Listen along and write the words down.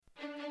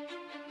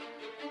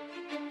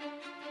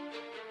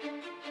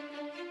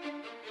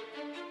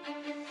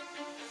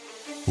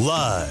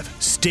Live,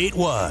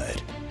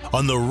 statewide,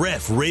 on the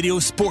Ref Radio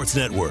Sports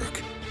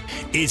Network.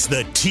 It's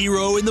the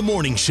T-Row in the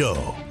Morning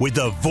Show with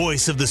the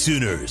voice of the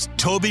Sooners,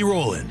 Toby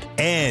Rowland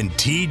and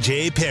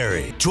TJ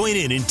Perry. Join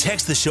in and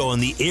text the show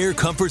on the Air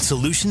Comfort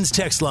Solutions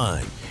text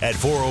line at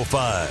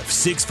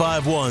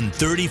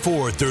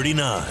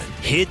 405-651-3439.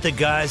 Hit the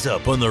guys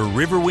up on the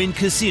Riverwind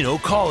Casino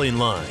call-in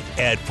line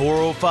at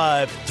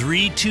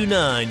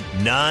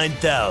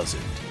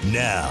 405-329-9000.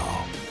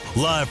 Now,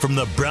 live from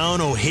the Brown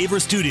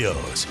O'Haver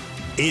Studios,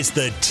 it's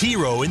the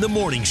T-Row in the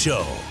Morning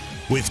Show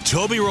with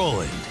Toby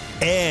Rowland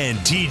and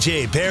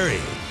TJ Perry.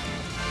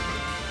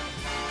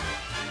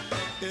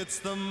 It's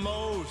the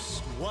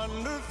most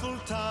wonderful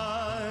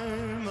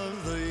time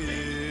of the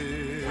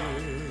year,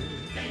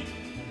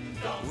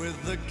 with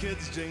the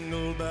kids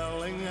jingle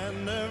belling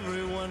and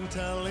everyone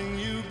telling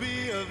you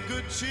be of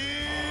good cheer.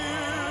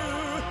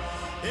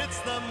 It's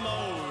the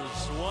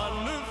most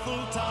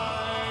wonderful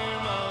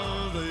time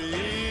of the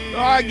year.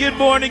 All right, good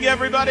morning,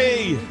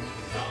 everybody.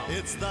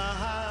 It's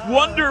the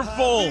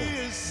Wonderful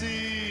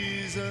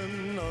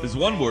season is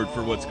one word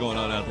for what's going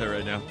on out there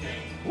right now.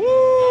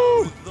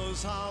 Woo!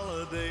 those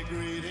holiday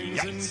greetings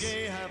and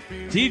gay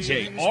happy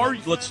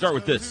TJ, let's start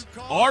with this.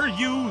 Are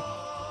you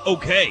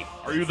okay?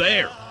 Are you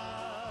there?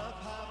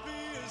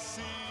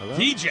 Hello?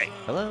 TJ.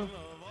 Hello?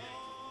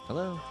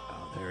 Hello?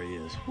 Oh, there he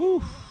is.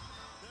 Woo.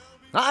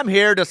 I'm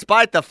here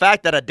despite the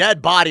fact that a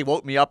dead body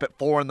woke me up at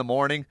 4 in the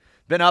morning.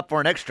 Been up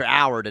for an extra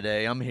hour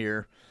today. I'm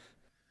here.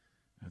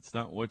 That's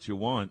not what you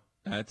want.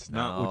 That's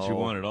not what you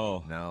want at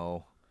all.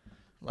 No.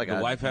 Like the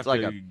wife have it's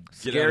like to a get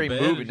scary out of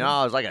bed movie. or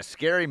No, it was like a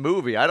scary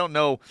movie. I don't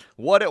know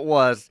what it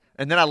was.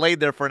 And then I laid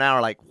there for an hour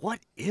like,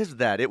 what is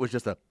that? It was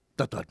just a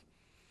thud-thud.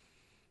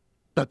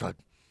 Thud-thud.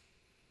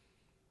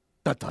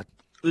 Thud-thud.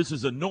 This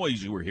is a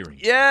noise you were hearing.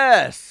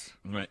 Yes.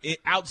 Right.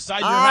 Outside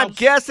your I'm house.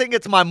 guessing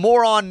it's my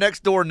moron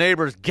next door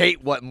neighbor's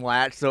gate wasn't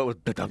latched, so it was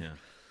thud-thud. Yeah.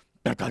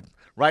 Thud-thud.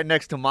 Right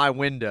next to my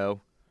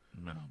window.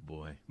 Oh,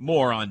 boy.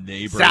 Moron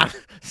neighbor.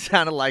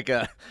 Sounded like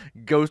a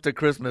Ghost of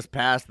Christmas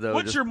Past, though.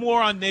 What's your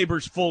moron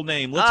neighbor's full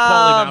name? Let's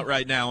call him out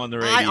right now on the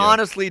radio. I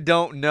honestly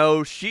don't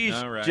know. She's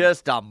All right.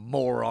 just a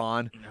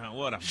moron. Oh,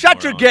 what a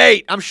Shut your moron.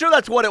 gate. I'm sure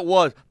that's what it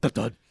was.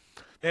 Thud-thud.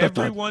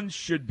 Everyone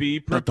should be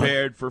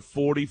prepared for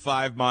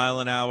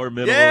 45-mile-an-hour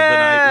middle of Yes. the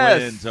night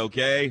winds,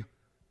 okay?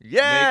 Make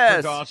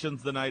Yes.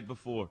 precautions the night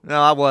before.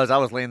 No, I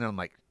was laying there. I'm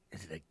like,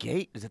 is it a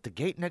gate? Is it the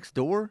gate next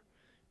door?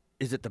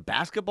 Is it the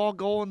basketball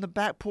goal in the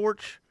back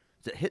porch?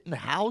 Is it hitting the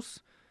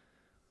house?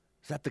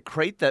 Is that the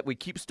crate that we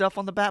keep stuff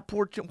on the back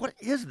porch? What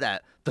is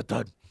that?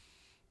 Thud-thud.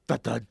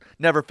 Thud-thud.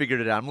 Never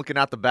figured it out. I'm looking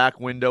out the back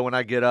window when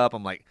I get up.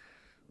 I'm like,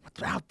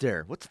 what's out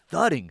there? What's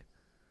thudding?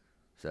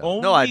 So,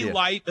 Only no idea.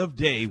 light of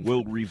day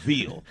will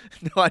reveal.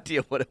 No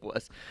idea what it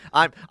was.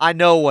 I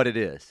know what it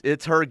is.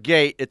 It's her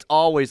gate. It's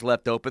always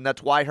left open.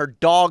 That's why her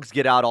dogs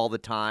get out all the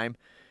time.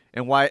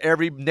 And why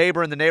every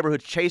neighbor in the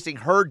neighborhood's chasing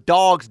her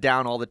dogs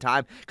down all the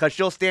time, because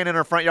she'll stand in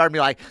her front yard and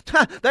be like,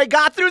 they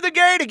got through the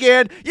gate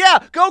again. Yeah,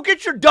 go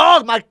get your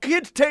dog. My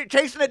kid's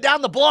chasing it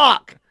down the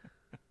block.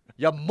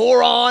 You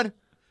moron.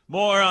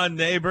 Moron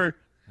neighbor.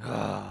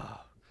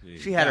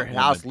 She had her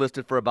house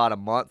listed for about a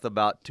month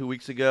about 2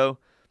 weeks ago.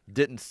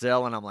 Didn't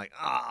sell, and I'm like,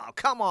 oh,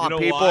 come on, You know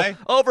people. why?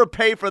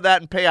 Overpay for that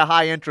and pay a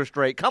high interest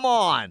rate. Come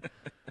on.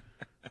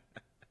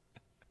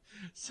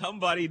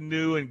 Somebody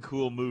new and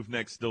cool moved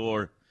next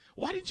door.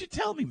 Why didn't you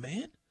tell me,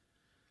 man?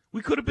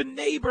 We could have been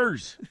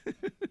neighbors.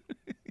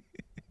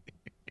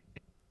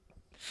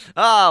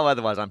 Oh,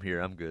 otherwise I'm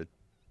here. I'm good.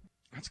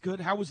 That's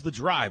good. How was the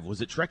drive?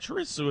 Was it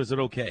treacherous or was it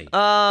okay?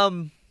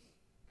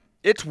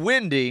 It's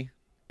windy,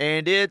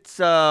 and it's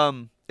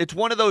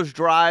one of those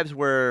drives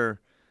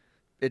where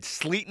it's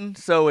sleeting,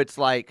 so it's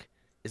like,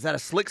 is that a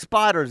slick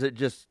spot or is it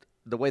just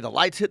the way the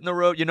light's hitting the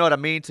road? You know what I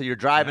mean? So you're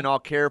driving all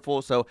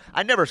careful. So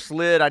I never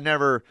slid.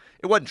 It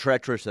wasn't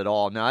treacherous at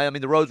all. No, I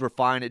mean, the roads were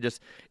fine.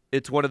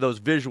 It's one of those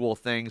visual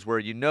things where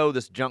you know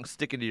this junk's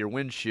sticking to your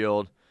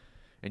windshield,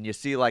 and you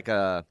see like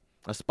a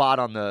spot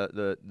on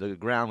the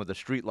ground with a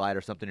street light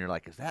or something. You're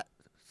like, is that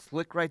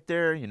slick right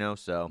there? You know,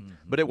 so,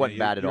 but it wasn't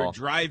bad at all. You're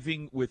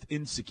driving with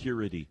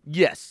insecurity.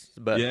 Yes,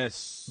 but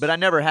Yes. but I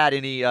never had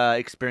any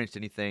experienced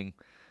anything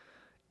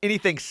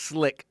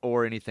slick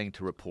or anything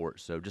to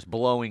report. So just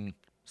blowing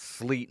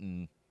sleet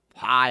and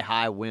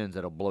high winds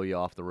that'll blow you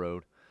off the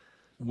road.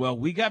 Well,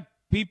 we got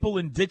people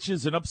in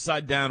ditches and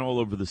upside down all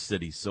over the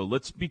city. So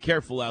let's be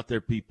careful out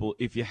there, people.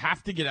 If you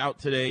have to get out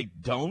today,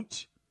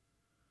 don't.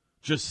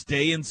 Just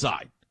stay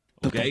inside.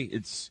 Okay?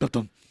 It's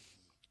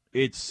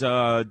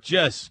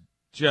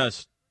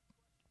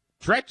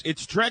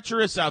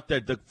treacherous out there.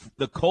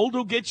 The cold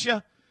will get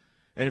you.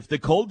 And if the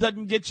cold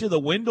doesn't get you, the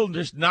wind will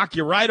just knock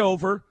you right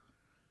over.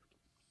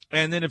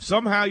 And then if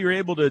somehow you're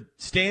able to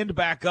stand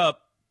back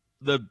up,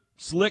 the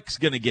slick's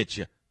going to get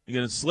you. You're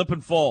going to slip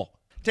and fall.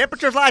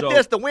 Temperatures like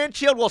this, the wind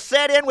chill will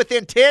set in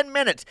within 10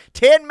 minutes.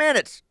 10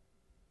 minutes.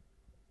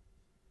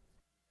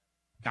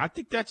 I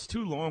think that's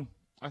too long.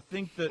 I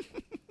think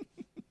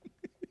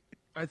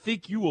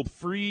you will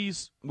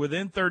freeze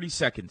within 30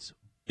 seconds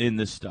in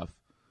this stuff.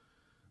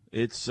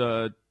 It's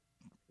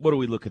what are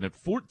we looking at?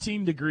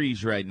 14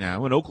 degrees right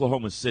now in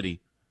Oklahoma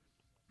City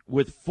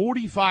with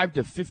 45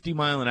 to 50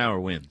 mile an hour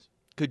winds.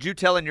 Could you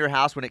tell in your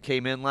house when it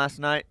came in last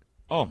night?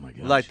 Oh, my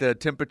gosh. Like the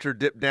temperature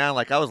dipped down.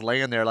 Like I was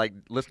laying there like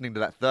listening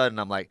to that thud,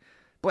 and I'm like,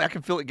 boy, I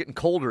can feel it getting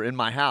colder in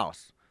my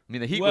house. I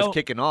mean, the heat was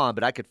kicking on,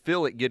 but I could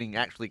feel it getting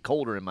actually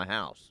colder in my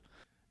house.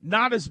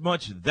 Not as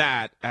much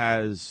that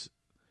as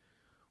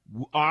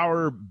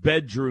our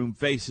bedroom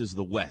faces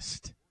the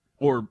west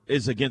or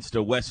is against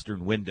a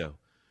western window.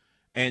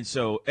 And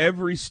so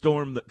every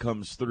storm that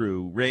comes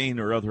through, rain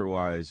or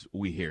otherwise,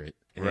 we hear it.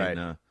 Right.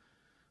 And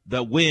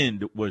the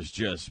wind was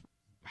just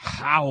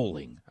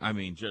howling. I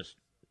mean,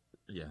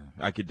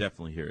 I could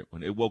definitely hear it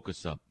when it woke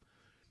us up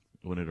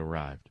when it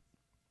arrived.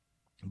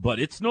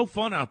 But it's no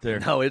fun out there.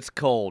 No, it's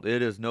cold.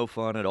 It is no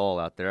fun at all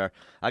out there.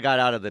 I got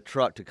out of the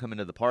truck to come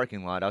into the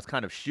parking lot. I was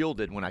kind of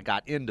shielded when I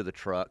got into the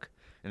truck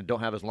and don't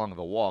have as long of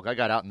a walk. I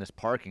got out in this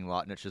parking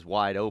lot, and it's just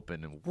wide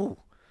open. And, whoo,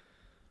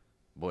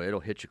 boy, it'll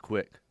hit you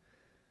quick.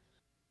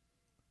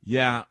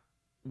 Yeah,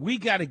 we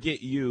got to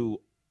get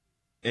you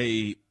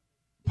a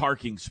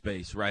parking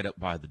space right up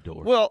by the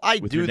door. Well, I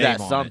with do your that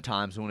name on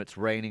sometimes when it's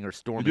raining or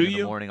storming Do in the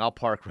you? morning. I'll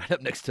park right up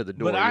next to the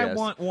door. But I yes.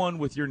 want one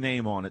with your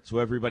name on it so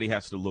everybody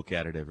has to look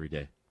at it every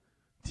day.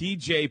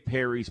 TJ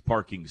Perry's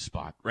parking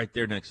spot right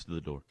there next to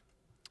the door.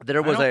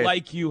 There was I don't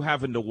like you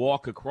having to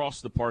walk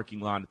across the parking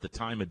lot at the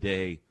time of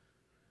day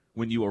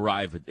when you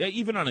arrive,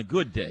 even on a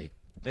good day.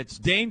 It's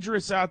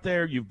dangerous out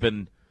there. You've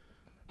been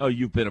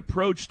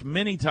approached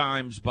many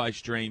times by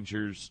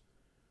strangers.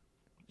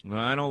 Well,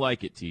 I don't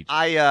like it, TJ.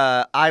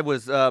 I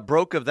was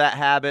broke of that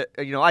habit.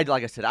 You know, like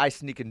I said, I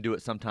sneak and do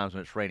it sometimes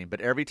when it's raining.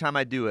 But every time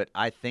I do it,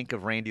 I think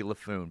of Randy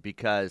LaFoon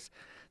because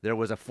there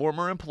was a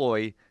former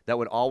employee that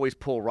would always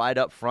pull right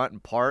up front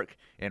and park,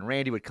 and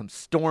Randy would come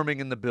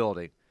storming in the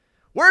building.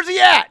 Where's he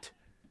at?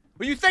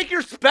 Well, you think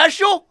you're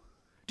special?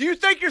 Do you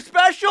think you're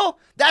special?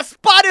 That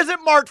spot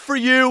isn't marked for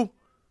you.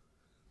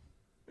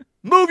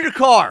 Move your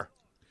car.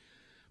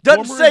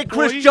 Doesn't Former say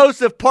employee? Chris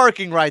Joseph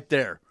parking right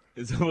there.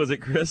 Was it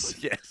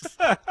Chris? Yes.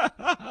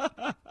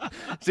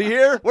 See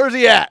here? Where's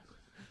he at?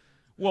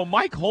 Well,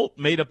 Mike Holt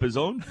made up his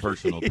own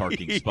personal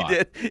parking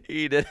spot.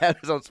 He did have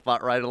his own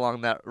spot right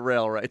along that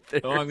rail right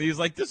there. He's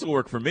like, this will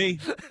work for me.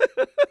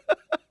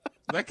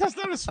 That's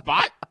not a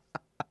spot.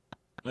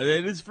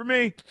 It is for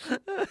me.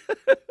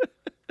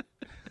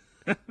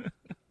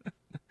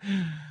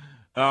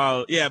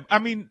 Yeah, I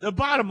mean, the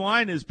bottom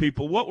line is,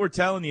 people, what we're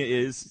telling you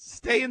is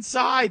stay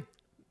inside.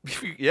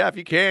 Yeah, if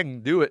you can,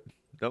 do it.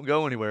 Don't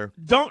go anywhere.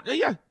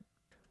 Yeah.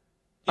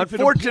 If an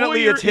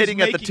Unfortunately, employer it's hitting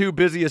is at the two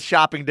busiest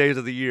shopping days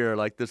of the year,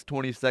 like this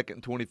 22nd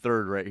and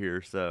 23rd right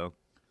here. So,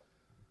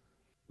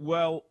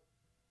 well,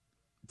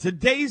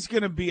 today's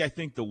going to be, I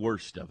think, the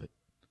worst of it.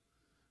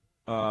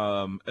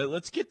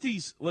 Let's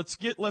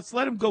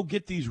let them go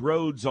get these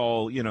roads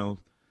all,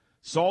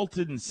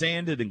 salted and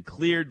sanded and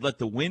cleared. Let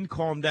the wind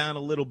calm down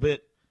a little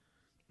bit.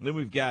 And then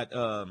we got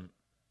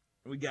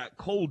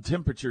cold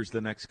temperatures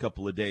the next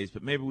couple of days,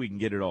 but maybe we can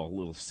get it all a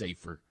little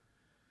safer.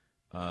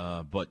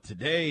 But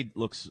today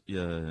looks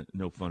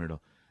no fun at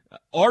all.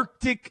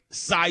 Arctic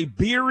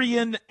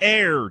Siberian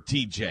air,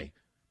 TJ,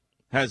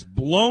 has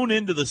blown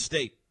into the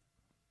state.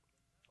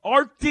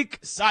 Arctic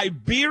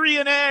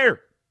Siberian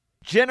air.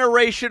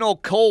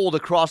 generational cold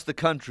across the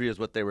country is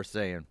what they were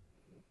saying.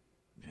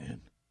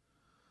 Man.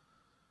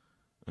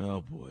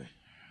 Oh, boy.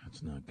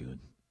 That's not good.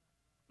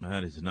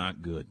 That is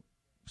not good.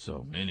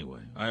 So,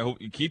 anyway, I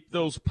hope you keep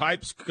those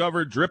pipes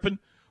covered, dripping.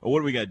 Or what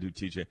do we got to do,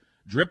 TJ?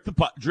 Drip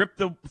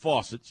the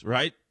faucets,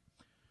 right?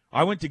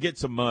 I went to get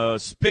some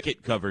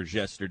spigot covers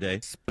yesterday.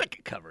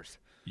 Spigot covers.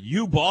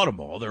 You bought them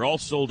all. They're all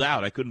sold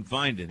out. I couldn't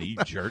find any, you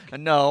jerk.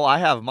 No, I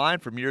have mine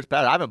from years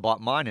past. I haven't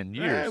bought mine in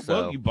years.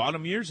 Well, so. you bought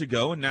them years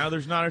ago, and now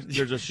there's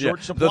a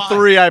short supply. The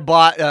 3 I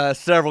bought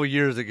several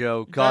years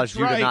ago caused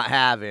you right. to not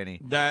have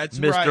any. That's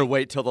Mr. right.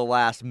 Wait till the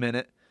last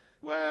minute.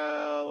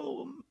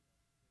 Well,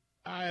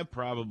 I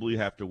probably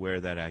have to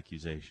wear that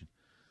accusation.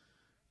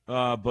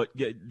 But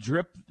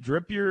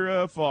drip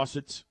your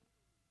faucets.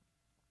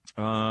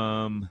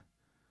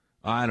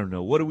 I don't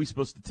know. What are we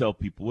supposed to tell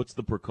people? What's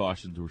the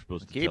precautions we're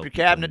supposed to Keep tell your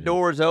people cabinet to do?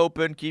 doors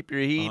open. Keep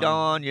your heat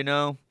on,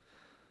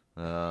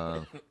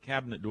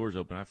 Cabinet doors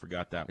open. I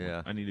forgot that one.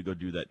 Yeah. I need to go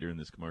do that during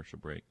this commercial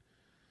break.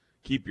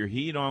 Keep your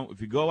heat on. If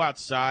you go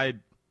outside,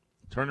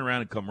 turn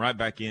around and come right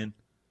back in.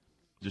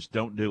 Just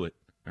don't do it,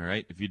 all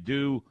right? If you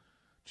do,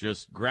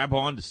 just grab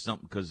onto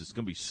something because it's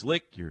going to be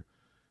slick. Your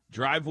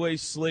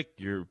driveway's slick.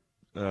 Your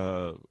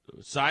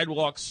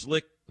sidewalk's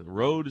slick. The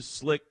road is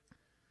slick.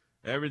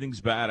 Everything's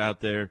bad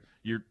out there.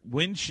 Your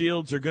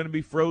windshields are going to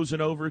be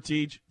frozen over,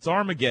 Teach. It's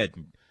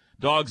Armageddon.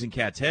 Dogs and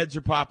cats' heads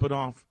are popping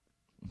off.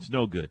 It's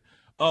no good.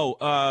 Oh,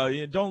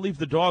 don't leave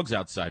the dogs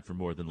outside for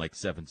more than like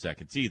 7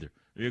 seconds either.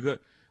 You're good.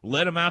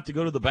 Let them out to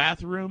go to the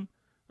bathroom,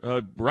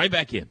 right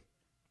back in.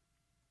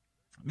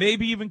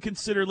 Maybe even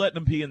consider letting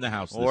them pee in the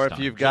house Or this if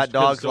time, you've just got 'cause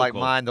dogs it's so like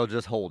cold. mine, they'll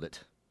just hold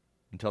it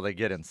until they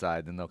get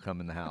inside. Then they'll come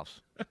in the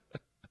house.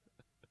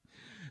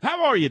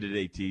 How are you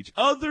today, Teach?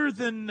 Other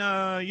than,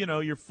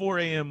 your 4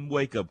 a.m.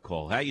 wake-up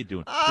call, how you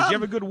doing? Did you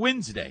have a good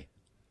Wednesday?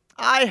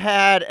 I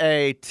had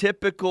a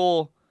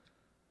typical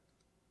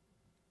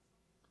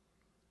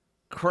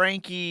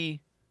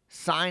cranky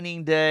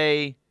signing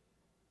day,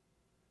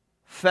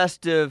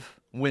 festive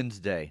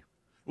Wednesday.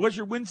 Was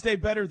your Wednesday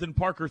better than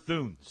Parker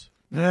Thune's?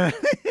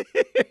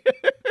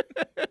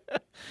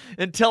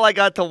 Until I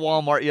got to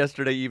Walmart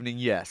yesterday evening,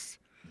 yes.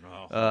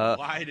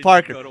 Why did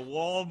Parker, you go to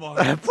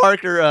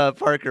Walmart?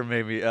 Parker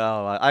made me.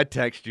 Oh, I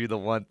text you the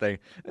one thing.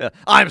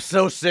 I'm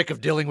so sick of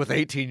dealing with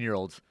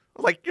 18-year-olds.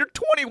 I was like, you're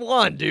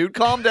 21, dude.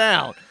 Calm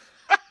down.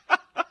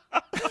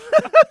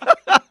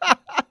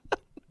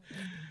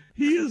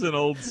 He is an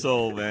old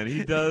soul, man.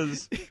 He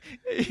does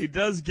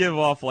give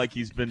off like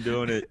he's been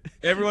doing it.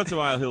 Every once in a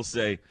while, he'll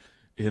say,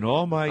 "In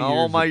all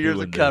my years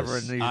of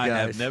covering these I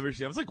guys, have never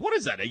seen." I was like, "What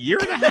is that? A year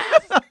and a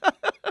half?"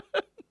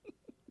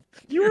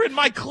 You were in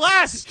my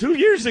class 2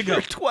 years ago.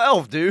 You're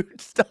 12, dude.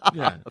 Stop.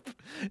 Yeah.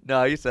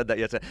 No, you said that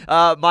yesterday.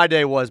 My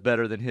day was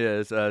better than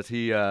his, as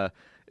he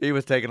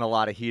was taking a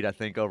lot of heat, I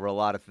think, over a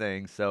lot of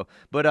things. So,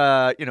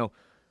 but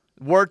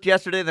worked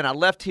yesterday. Then I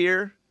left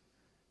here,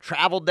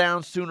 traveled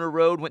down Sooner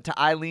Road, went to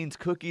Eileen's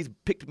Cookies,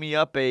 picked me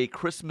up a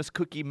Christmas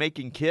cookie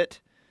making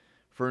kit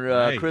for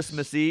Nice.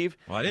 Christmas Eve.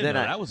 Well, I didn't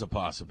know that was a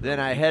possibility. Then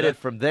I headed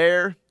from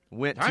there.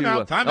 Time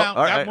out.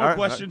 Got more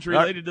questions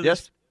related to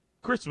this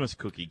Christmas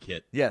cookie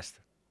kit. Yes.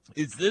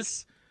 Is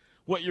this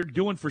what you're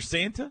doing for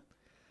Santa?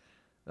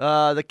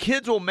 The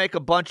kids will make a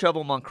bunch of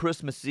them on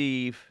Christmas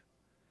Eve,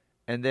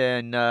 and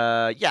then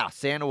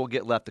Santa will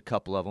get left a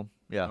couple of them.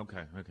 Yeah.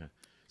 Okay.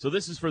 So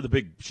this is for the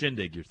big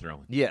shindig you're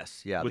throwing.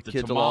 Yes. Yeah. With the the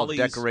kids will all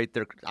tamales. decorate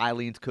their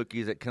Eileen's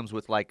Cookies. It comes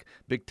with like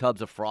big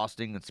tubs of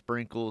frosting and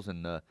sprinkles,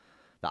 and the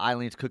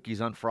Eileen's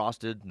Cookies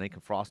unfrosted, and they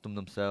can frost them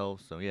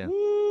themselves. So yeah.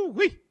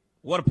 Woo-wee.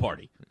 What a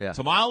party. Yeah.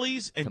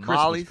 Tamales and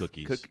Christmas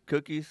cookies.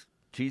 Cookies.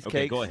 Cheesecakes.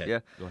 Okay, go ahead. Yeah.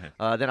 Go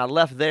ahead. Then I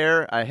left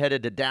there. I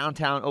headed to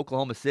downtown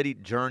Oklahoma City,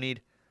 journeyed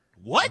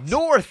What?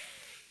 north.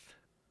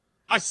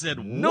 I said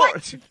what?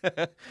 North.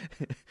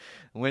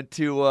 Went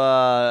to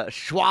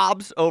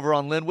Schwab's over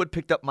on Linwood,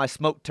 picked up my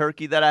smoked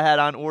turkey that I had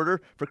on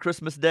order for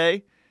Christmas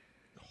Day.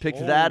 Picked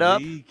that up.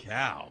 Holy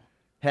cow.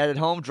 Headed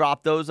home,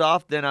 dropped those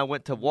off. Then I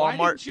went to Why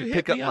Walmart didn't you to hit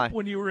pick up me my. up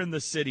when you were in the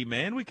city,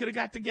 man? We could have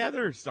got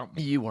together or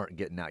something. You weren't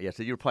getting out yet,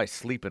 so you were probably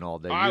sleeping all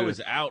day. I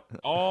was out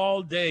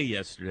all day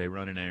yesterday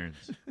running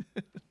errands.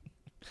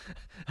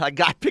 I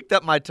picked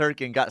up my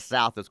turkey and got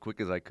south as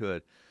quick as I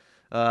could.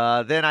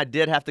 Then I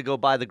did have to go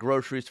buy the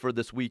groceries for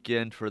this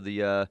weekend for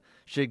the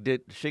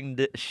Shindig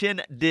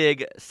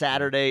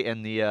Saturday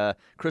and the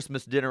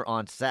Christmas dinner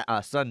on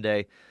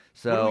Sunday.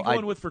 So What are we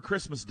going with for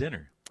Christmas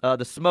dinner?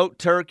 the smoked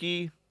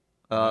turkey,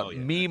 Oh, yeah,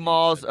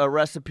 Meemaw's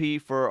recipe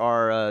for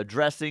our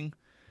dressing,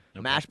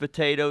 Okay. mashed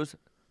potatoes,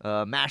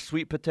 mashed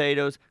sweet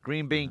potatoes,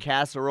 green bean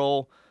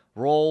casserole,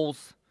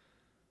 rolls.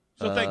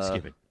 So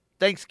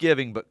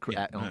Thanksgiving, but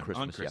Yeah, on Christmas.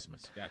 On yeah.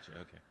 Christmas. Gotcha.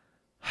 Okay.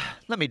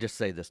 Let me just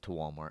say this to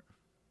Walmart.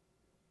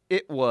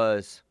 It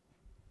was,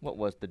 what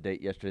was the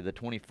date yesterday? The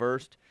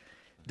 21st?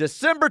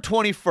 December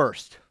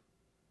 21st.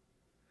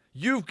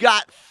 You've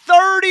got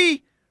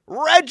 30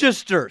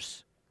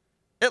 registers,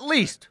 at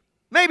least.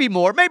 Maybe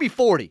more, maybe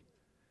 40.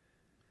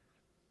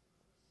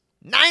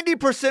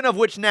 90% of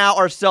which now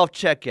are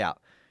self-checkout.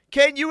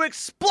 Can you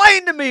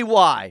explain to me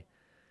why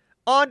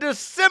on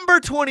December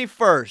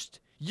 21st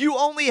you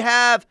only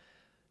have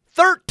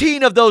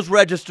 13 of those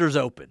registers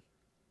open?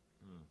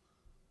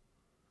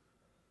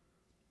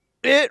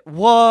 It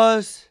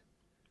was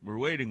We're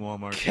waiting,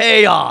 Walmart.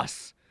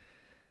 chaos.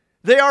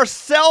 They are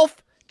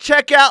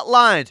self-checkout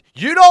lines.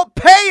 You don't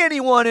pay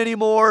anyone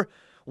anymore.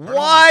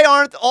 Why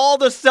aren't all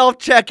the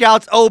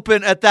self-checkouts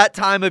open at that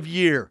time of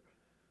year?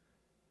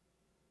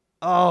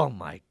 Oh,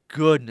 my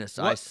goodness.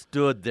 I What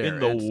stood there in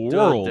the and stood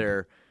world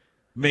there.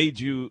 Made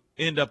you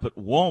end up at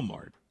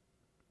Walmart.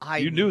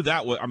 You knew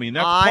that was, that's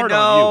I part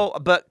know,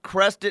 on but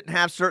Crest didn't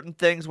have certain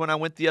things when I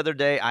went the other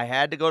day. I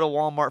had to go to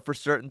Walmart for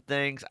certain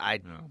things. Oh,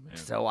 man.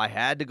 So I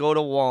had to go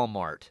to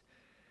Walmart.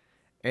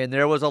 And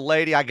there was a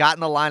lady, I got in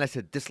the line, I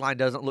said, this line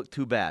doesn't look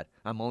too bad.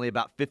 I'm only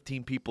about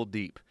 15 people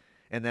deep.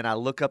 And then I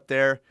look up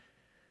there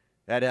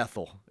at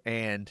Ethel,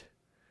 and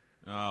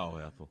you. Oh,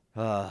 Ethel.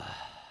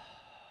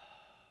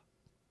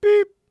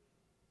 beep.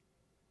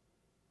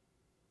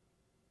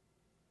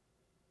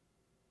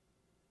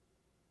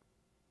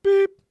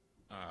 Beep.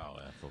 Oh,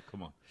 Ethel,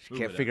 come on. She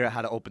Move can't it figure out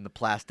how to open the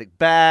plastic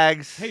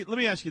bags. Hey, let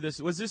me ask you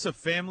this. Was this a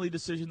family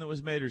decision that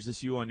was made, or is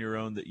this you on your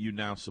own that you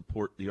now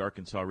support the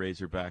Arkansas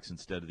Razorbacks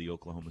instead of the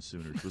Oklahoma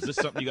Sooners? Was this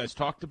something you guys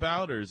talked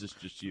about, or is this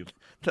just you?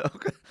 The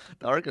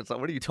Arkansas,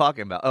 what are you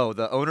talking about? Oh,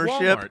 the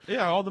ownership? Walmart.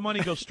 Yeah, all the money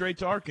goes straight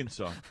to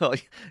Arkansas. Oh,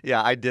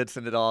 yeah, I did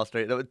send it all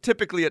straight.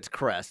 Typically, it's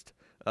Crest.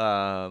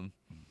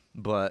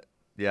 But,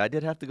 yeah, I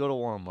did have to go to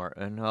Walmart.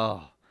 And,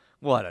 oh,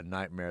 what a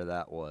nightmare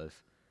that was.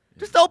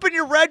 Just open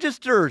your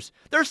registers.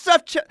 They're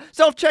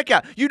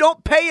self-checkout. You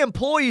don't pay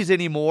employees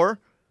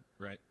anymore.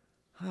 Right.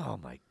 Oh,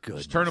 my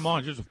goodness. Just turn them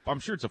on. I'm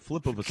sure it's a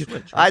flip of a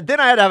switch. Right? Then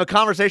I had to have a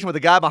conversation with the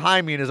guy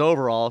behind me in his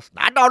overalls.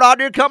 I thought I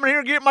did come in here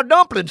and get my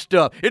dumpling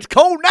stuff. It's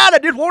cold night. I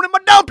just wanted my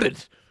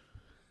dumplings.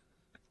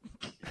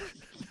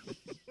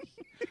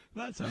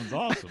 That sounds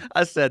awesome.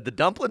 I said, the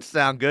dumplings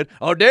sound good.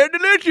 Oh, they're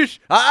delicious.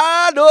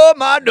 I know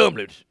my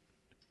dumplings.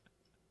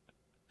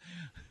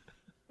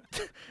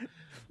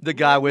 The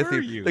guy with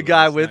him. The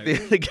guy with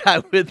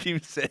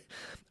him said,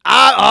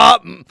 I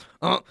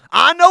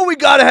know we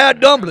gotta have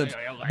dumplings,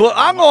 but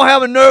I'm gonna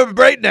have a nerve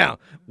breakdown.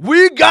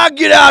 We gotta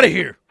get out of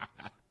here.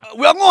 I'm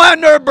gonna have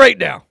a nerve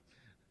breakdown.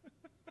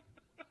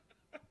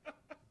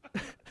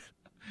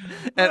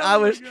 And I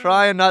was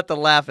trying not to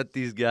laugh at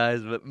these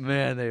guys, but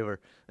man, they were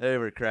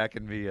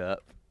cracking me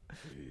up.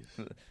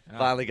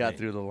 Finally got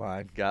through the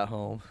line, got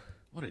home.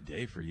 What a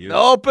day for you.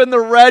 Open the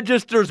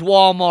registers,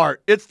 Walmart.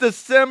 It's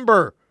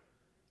December.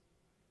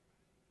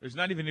 There's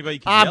not even anybody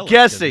you can yell I'm at.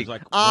 guessing.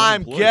 Like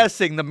I'm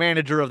guessing the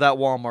manager of that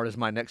Walmart is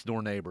my next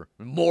door neighbor.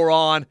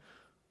 Moron.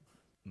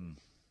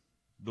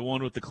 The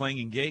one with the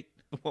clanging gate?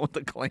 The one with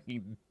the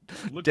clanging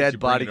Look dead at you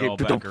body bringing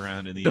gate. it all back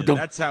around in the end.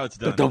 That's how it's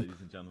done, ladies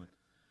and gentlemen.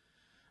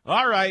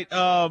 All right.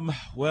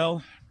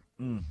 Well.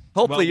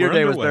 Hopefully your we're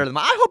day was underway. better than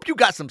mine. I hope you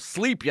got some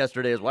sleep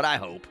yesterday is what I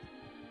hope.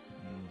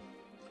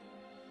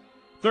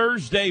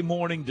 Thursday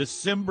morning,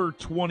 December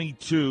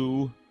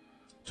 22.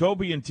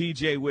 Toby and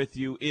TJ with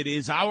you. It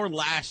is our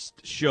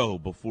last show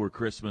before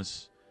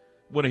Christmas.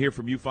 Want to hear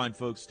from you fine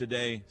folks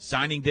today.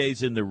 Signing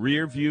day's in the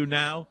rear view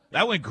now.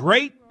 That went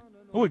great.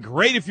 It went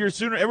great if you're a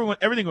Sooner.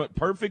 Everything went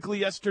perfectly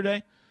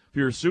yesterday. If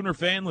you're a Sooner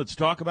fan, let's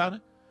talk about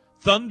it.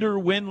 Thunder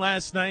win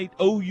last night.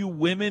 OU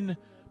women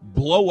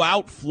blow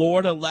out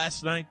Florida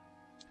last night.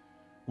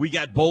 We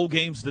got bowl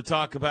games to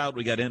talk about.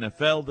 We got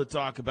NFL to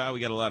talk about.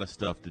 We got a lot of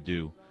stuff to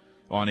do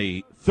on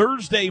a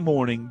Thursday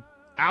morning,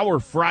 our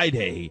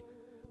Friday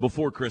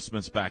before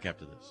Christmas. Back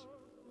after this.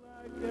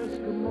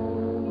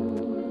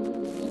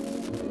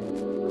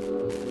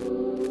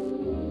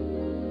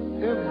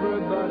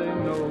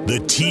 The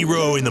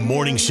T-Row in the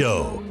Morning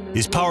Show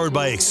is powered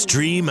by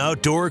Extreme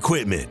Outdoor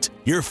Equipment,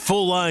 your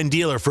full-line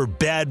dealer for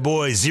bad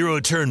boy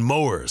zero-turn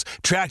mowers,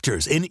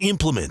 tractors, and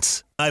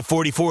implements.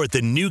 I-44 at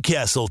the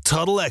Newcastle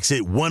Tuttle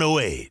Exit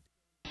 108.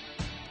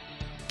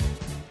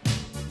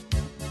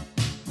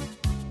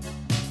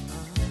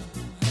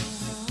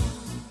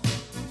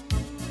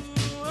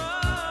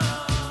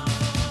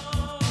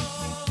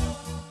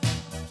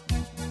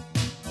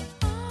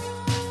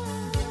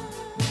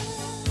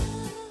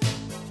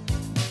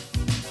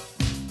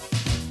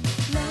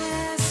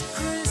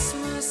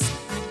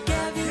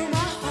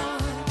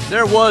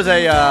 There was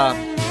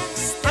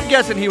I'm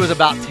guessing he was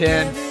about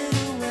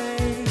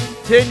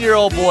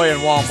 10-year-old boy in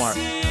Walmart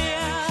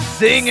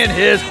singing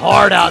his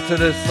heart out to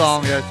this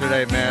song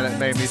yesterday, man. It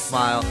made me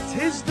smile.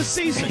 'Tis the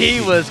season. He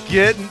was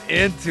getting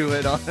into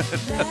it on the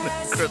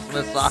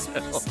Christmas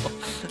aisle.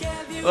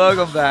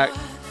 Welcome back.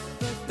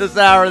 This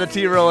hour of the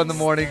T-Row in the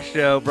Morning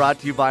Show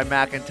brought to you by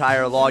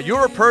McIntyre Law,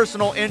 your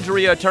personal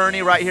injury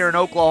attorney right here in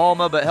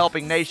Oklahoma, but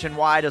helping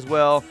nationwide as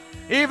well,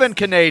 even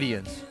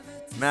Canadians.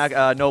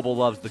 Noble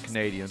loves the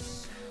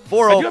Canadians.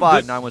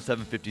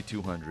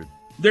 405-917-5200.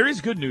 There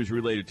is good news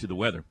related to the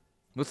weather.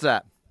 What's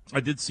that? I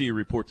did see a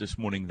report this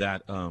morning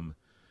that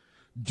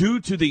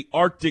due to the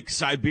Arctic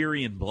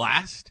Siberian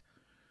blast,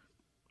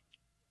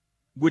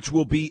 which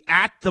will be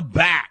at the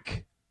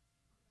back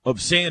of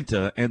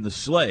Santa and the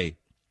sleigh,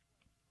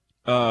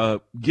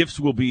 gifts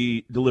will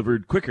be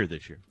delivered quicker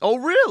this year. Oh,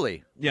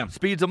 really? Yeah.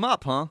 Speeds them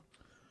up, huh?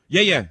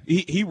 Yeah.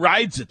 He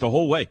rides it the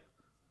whole way.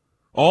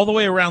 All the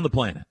way around the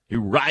planet. He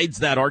rides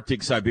that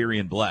Arctic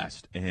Siberian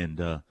blast.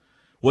 And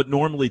what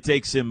normally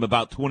takes him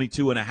about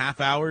 22 and a half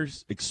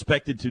hours,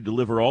 expected to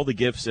deliver all the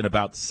gifts in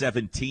about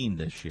 17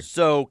 this year.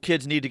 So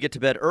kids need to get to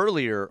bed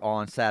earlier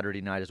on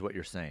Saturday night is what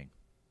you're saying.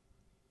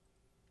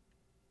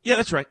 Yeah,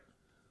 that's right.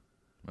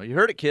 Well, you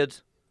heard it,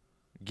 kids.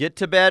 Get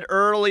to bed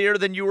earlier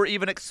than you were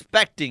even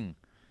expecting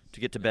to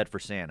get to bed for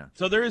Santa.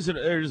 So there is a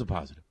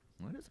positive.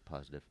 Well, it is a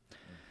positive.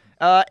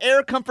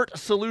 Air Comfort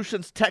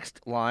Solutions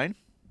text line.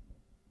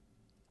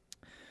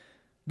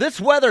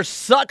 This weather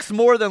sucks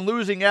more than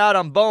losing out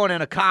on Bowen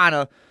and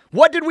Akana.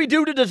 What did we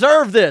do to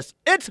deserve this?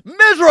 It's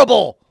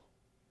miserable.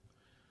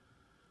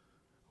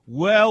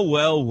 Well.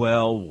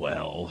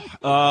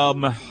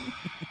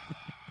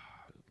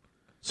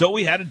 So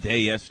we had a day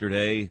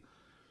yesterday.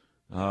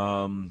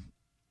 When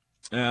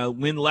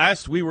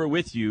last we were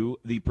with you,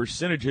 the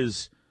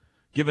percentages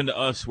given to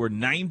us were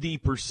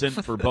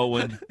 90% for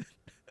Bowen,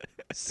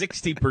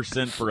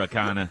 60% for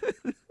Akana.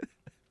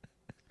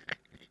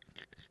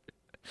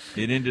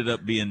 It ended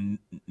up being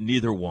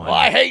neither one. Oh,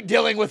 I hate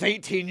dealing with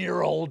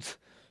 18-year-olds.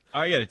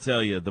 I got to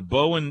tell you, the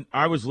Bowen,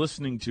 I was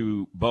listening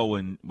to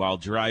Bowen while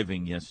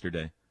driving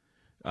yesterday.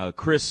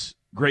 Chris,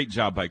 great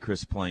job by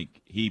Chris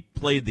Plank. He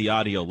played the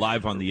audio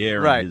live on the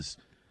air on his,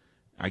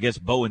 I guess,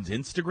 Bowen's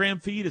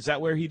Instagram feed. Is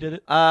that where he did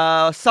it?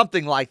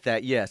 Something like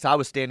that, yes. I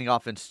was standing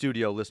off in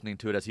studio listening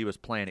to it as he was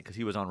playing it because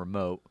he was on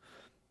remote.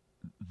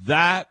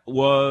 That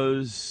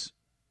was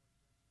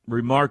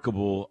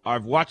remarkable.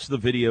 I've watched the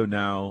video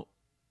now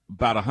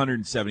about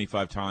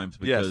 175 times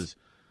because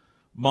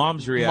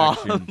Mom's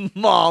reaction.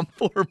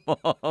 Poor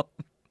Mom.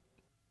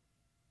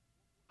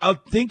 I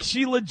think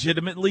she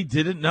legitimately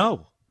didn't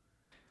know.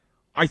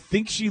 I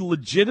think she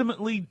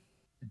legitimately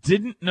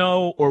didn't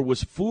know or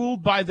was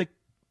fooled by the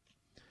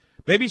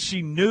 – maybe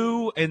she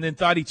knew and then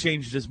thought he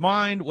changed his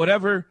mind,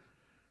 whatever.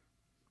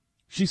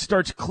 She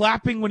starts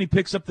clapping when he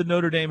picks up the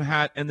Notre Dame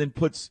hat and then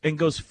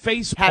goes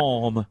face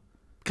palm.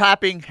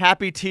 Clapping,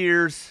 happy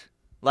tears,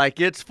 like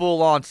it's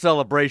full-on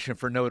celebration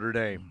for Notre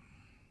Dame.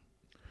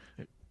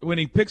 When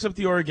he picks up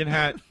the Oregon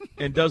hat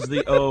and does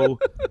the O,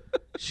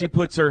 she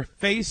puts her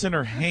face in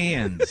her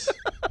hands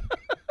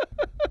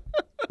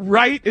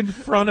right in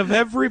front of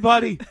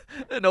everybody.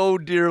 And oh,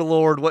 dear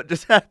Lord, what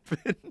just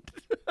happened?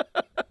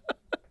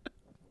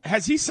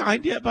 Has he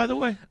signed yet, by the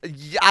way?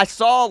 Yeah, I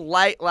saw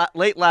late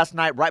last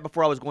night, right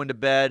before I was going to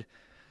bed,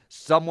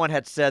 someone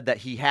had said that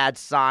he had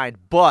signed,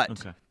 but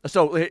Okay.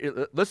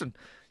 So listen,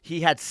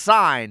 he had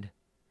signed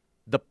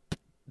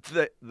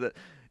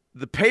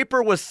the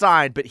paper was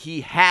signed, but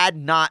he had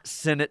not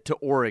sent it to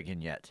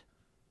Oregon yet.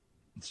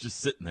 It's just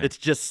sitting there. It's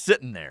just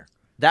sitting there.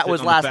 That Sitting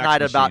was on the last fax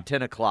night machine. about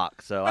 10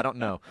 o'clock, so I don't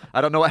know.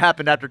 I don't know what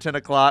happened after 10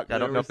 o'clock. I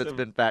don't know There if was it's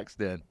been faxed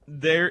in.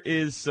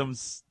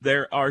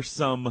 There are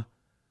some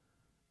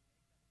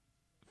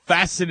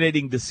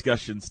fascinating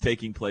discussions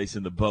taking place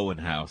in the Bowen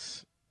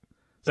house.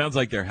 Sounds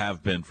like there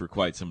have been for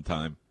quite some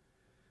time.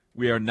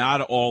 We are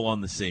not all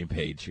on the same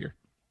page here.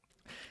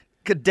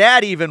 'Cause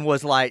Dad even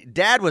was like,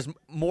 Dad was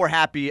more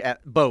happy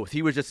at both.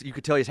 He was just, you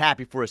could tell he's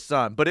happy for his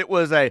son. But it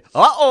was a,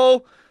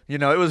 uh-oh. You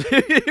know, it was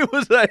it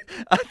was like,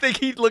 I think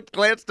he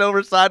glanced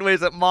over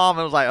sideways at Mom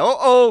and was like,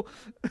 uh-oh.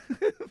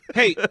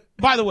 Hey,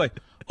 by the way,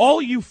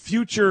 all you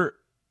future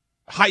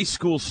high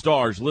school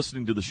stars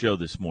listening to the show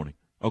this morning,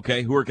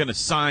 okay, who are going to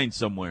sign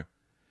somewhere,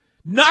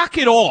 knock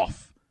it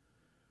off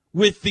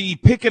with the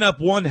picking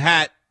up one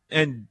hat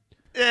and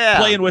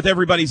playing with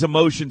everybody's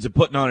emotions and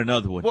putting on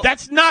another one. Well,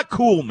 that's not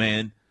cool,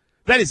 man.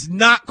 That is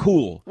not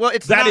cool. Well,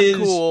 it's that not is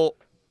cool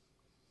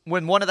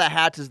when one of the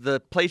hats is the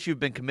place you've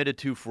been committed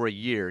to for a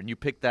year and you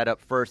pick that up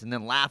first and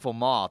then laugh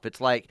them off. It's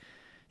like,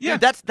 Yeah.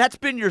 dude, that's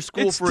been your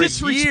school It's for a year,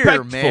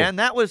 disrespectful. man.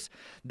 That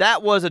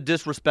was a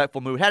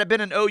disrespectful move. Had it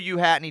been an OU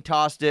hat and he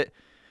tossed it,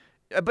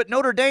 but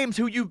Notre Dame's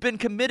who you've been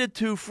committed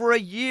to for a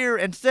year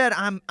and said,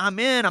 I'm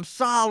in, I'm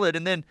solid,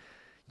 and then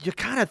you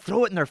kind of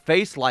throw it in their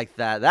face like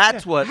that.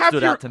 That's what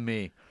stood out to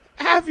me.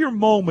 Have your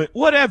moment,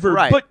 whatever,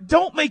 Right. but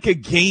don't make a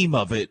game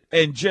of it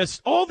and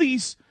just all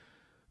these.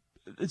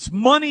 It's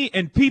money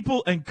and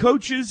people and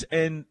coaches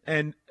and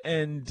effort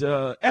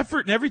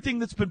and everything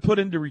that's been put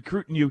into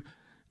recruiting you.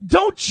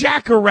 Don't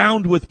jack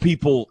around with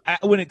people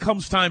when it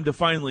comes time to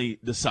finally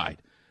decide.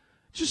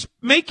 Just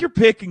make your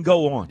pick and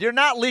go on. You're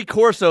not Lee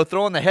Corso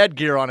throwing the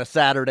headgear on a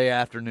Saturday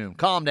afternoon.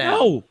 Calm down.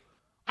 No,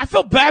 I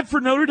felt bad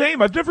for Notre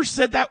Dame. I've never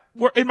said that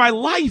in my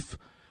life.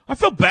 I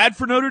felt bad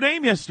for Notre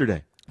Dame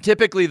yesterday.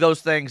 Typically,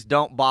 those things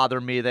don't bother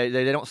me. They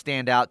don't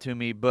stand out to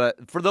me.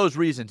 But for those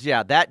reasons,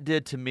 yeah, that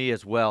did to me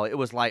as well. It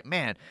was like,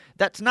 man,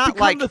 that's not Become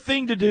like the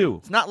thing to do.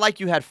 it's not like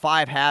you had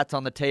 5 hats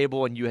on the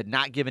table and you had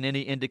not given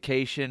any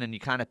indication and you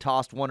kind of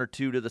tossed 1 or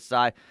 2 to the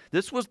side.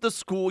 This was the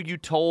school you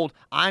told,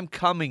 I'm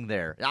coming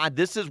there.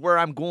 This is where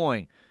I'm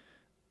going.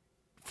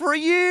 For a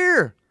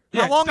year.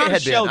 Yeah, How long it's not it a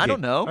had shell been? I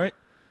don't game, know. all right?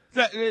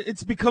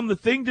 It's become the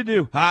thing to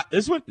do.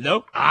 This one?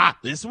 No.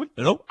 This one?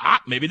 No.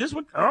 Maybe this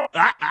one? Oh,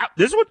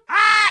 this one?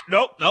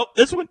 No,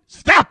 this one?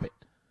 Stop it.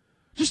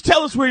 Just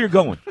tell us where you're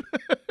going.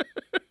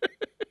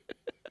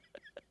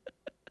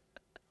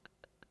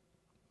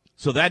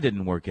 So that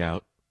didn't work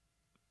out.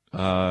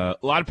 A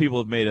lot of people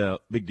have made a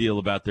big deal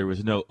about there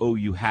was no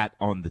OU hat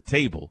on the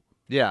table.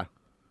 Yeah.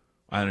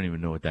 I don't even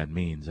know what that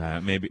means.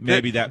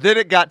 Maybe that. Then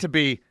it got to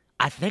be,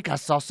 I think I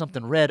saw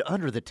something red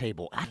under the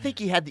table. I think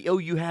he had the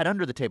OU hat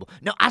under the table.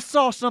 No, I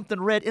saw something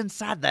red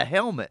inside the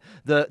helmet,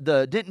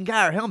 the Denton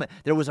Guyer helmet.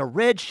 There was a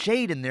red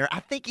shade in there.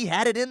 I think he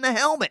had it in the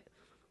helmet.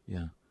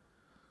 Yeah.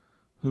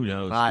 Who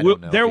knows? I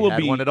don't know. There if he will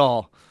had be one at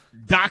all.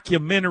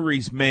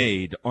 documentaries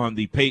made on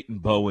the Peyton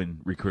Bowen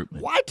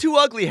recruitment. Why 2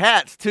 ugly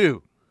hats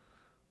too?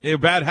 They were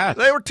bad hats.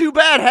 They were 2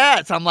 bad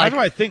hats. I'm like, That's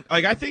what I think.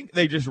 I think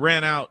they just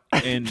ran out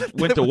and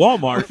went to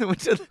Walmart, they went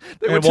to and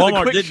the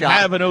Walmart quick didn't shop.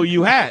 have an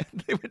OU hat.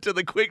 They went to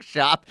the quick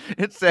shop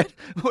and said,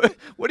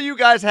 "What do you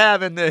guys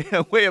have in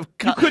the way of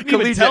You couldn't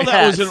even tell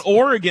that was an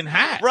Oregon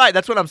hat. Right,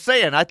 that's what I'm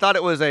saying. I thought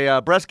it was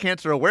a breast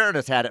cancer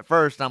awareness hat at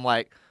first. I'm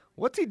like,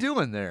 what's he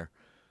doing there?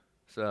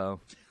 So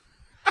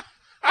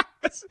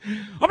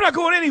I'm not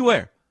going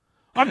anywhere.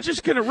 I'm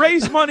just going to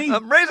raise money.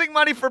 I'm raising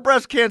money for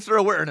breast cancer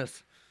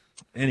awareness.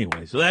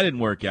 Anyway, so that didn't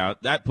work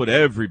out. That put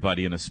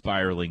everybody in a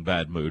spiraling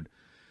bad mood.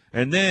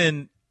 And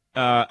then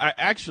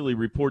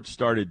reports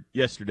started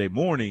yesterday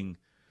morning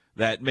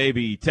that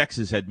maybe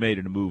Texas had made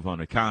a move on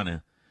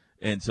Akana.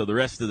 And so the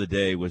rest of the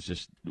day was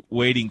just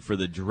waiting for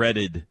the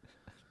dreaded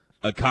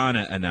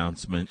Akana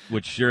announcement,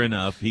 which sure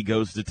enough, he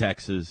goes to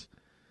Texas.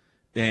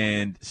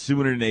 And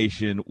Sooner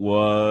Nation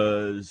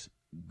was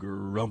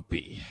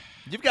grumpy.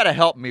 You've got to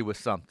help me with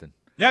something.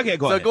 Okay,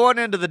 go So ahead. going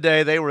into the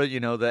day, they were, the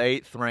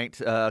 8th ranked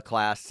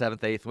class,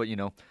 7th,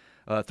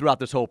 8th, throughout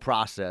this whole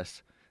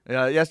process.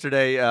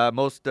 Yesterday,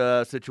 most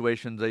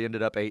situations, they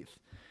ended up 8th.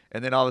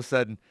 And then all of a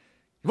sudden,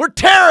 we're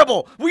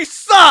terrible! We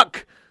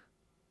suck!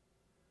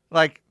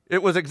 Like,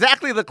 it was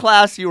exactly the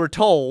class you were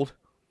told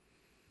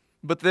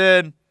but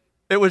then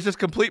it was just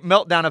complete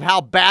meltdown of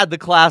how bad the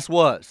class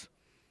was.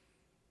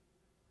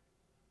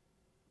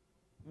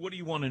 What do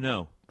you want to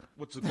know?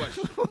 What's the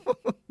question?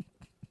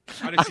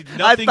 I see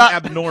nothing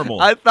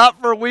abnormal. I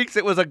thought for weeks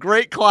it was a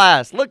great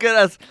class. Look at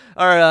us.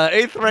 Our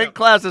eighth-ranked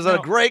class is a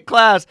great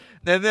class.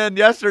 And then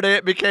yesterday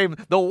it became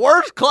the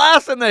worst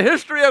class in the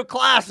history of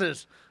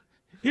classes.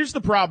 Here's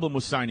the problem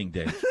with signing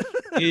day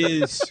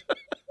is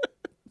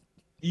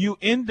you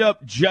end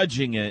up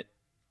judging it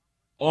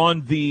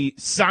on the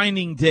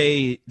signing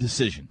day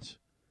decisions.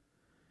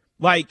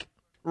 Like,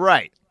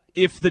 right.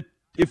 If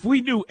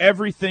we knew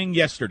everything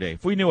yesterday,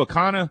 if we knew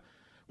Akana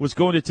was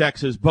going to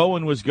Texas,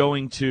 Bowen was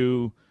going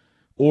to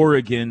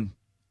Oregon,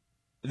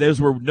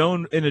 those were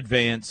known in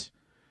advance,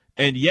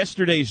 and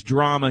yesterday's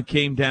drama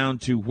came down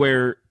to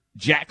where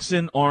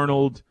Jackson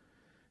Arnold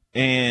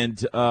and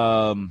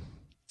PJ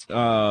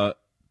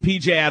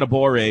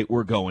Adebawore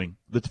were going,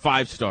 the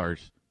 5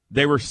 stars.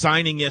 They were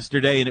signing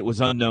yesterday, and it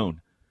was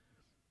unknown.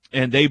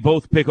 And they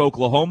both pick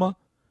Oklahoma.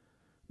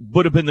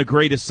 Would have been the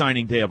greatest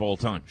signing day of all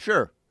time.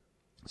 Sure.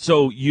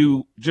 So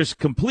you just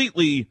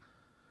completely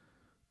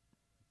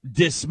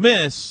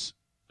dismiss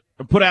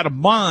and put out of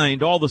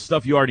mind all the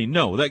stuff you already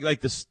know.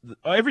 Like this,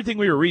 everything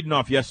we were reading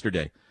off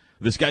yesterday.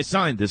 This guy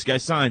signed, this guy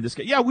signed, this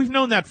guy. Yeah, we've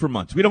known that for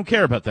months. We don't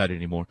care about that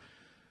anymore.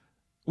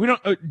 We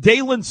don't.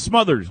 Dalen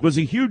Smothers was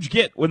a huge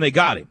get when they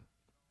got him.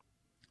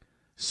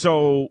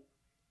 So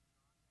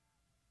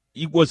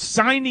it was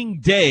signing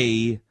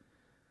day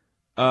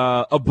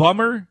a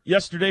bummer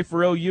yesterday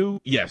for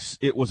OU? Yes,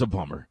 it was a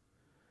bummer.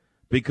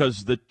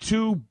 Because the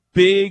 2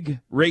 big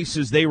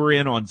races they were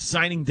in on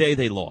signing day,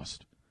 they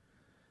lost.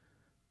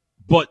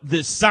 But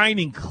the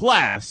signing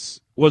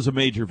class was a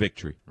major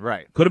victory.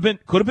 Right. Could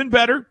have been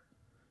better.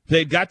 They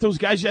had got those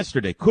guys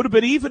yesterday. Could have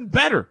been even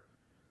better.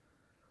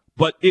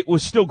 But it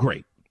was still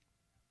great.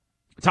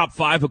 Top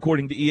 5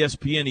 according to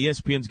ESPN.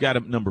 ESPN's got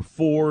him at number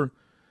 4.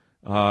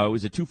 It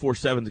was a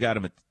 247's got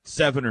him at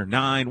 7 or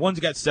 9. One's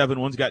got 7,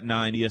 one's got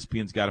 9.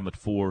 ESPN's got him at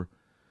 4.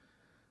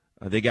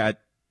 They got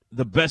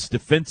the best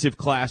defensive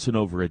class in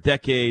over a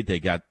decade. They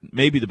got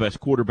maybe the best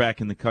quarterback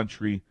in the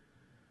country.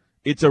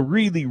 It's a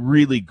really,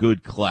 really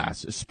good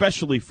class,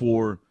 especially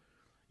for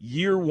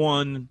year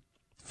one,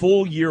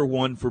 full year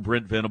one for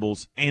Brent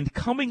Venables, and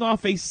coming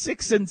off a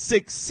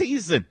 6-6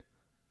 season.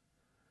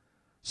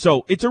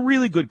 So it's a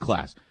really good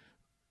class.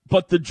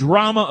 But the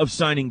drama of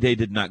signing day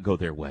did not go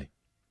their way.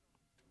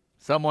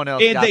 Someone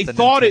else and got they the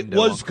thought Nintendo it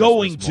was on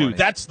going Christmas to. morning.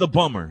 That's the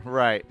bummer.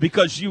 Right.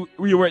 Because you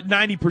were at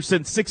 90%,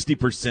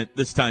 60%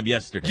 this time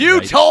yesterday. You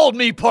right? told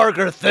me,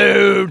 Parker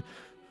Thune.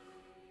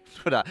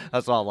 But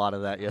I saw a lot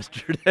of that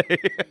yesterday.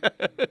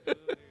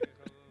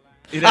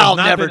 I'll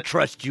never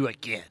trust you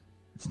again.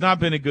 It's not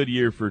been a good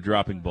year for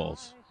dropping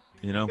balls,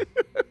 you know?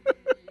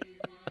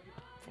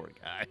 Poor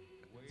guy.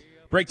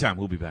 Break time.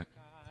 We'll be back.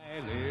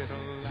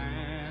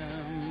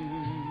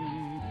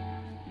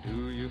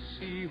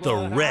 The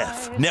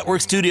Ref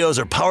Network studios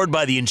are powered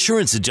by the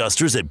insurance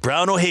adjusters at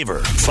Brown O'Haver.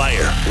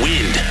 Fire,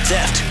 wind,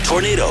 theft,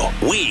 tornado.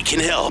 We can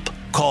help.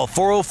 Call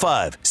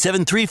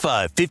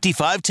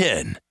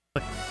 405-735-5510.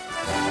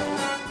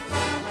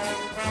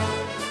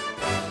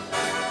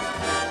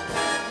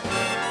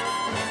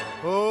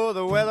 Oh,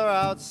 the weather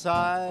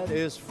outside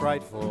is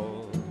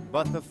frightful,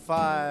 but the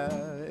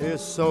fire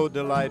is so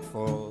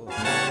delightful.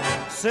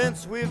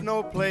 Since we've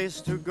no place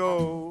to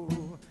go,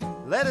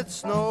 let it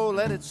snow,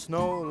 let it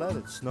snow, let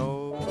it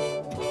snow.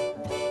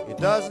 It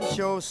doesn't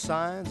show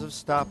signs of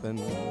stopping,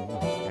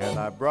 and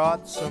I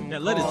brought some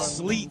Let it corn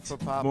sleet for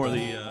popping. more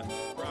the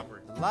proper.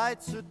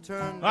 Lights are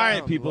turned All right,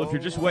 down people, if low.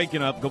 you're just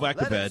waking up, go back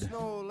to Let bed. it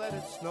snow, let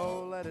it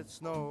snow, let it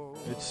snow.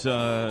 It's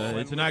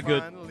When not we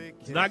good. finally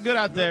It's not good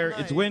out there.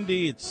 It's kiss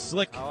windy. It's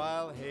slick. How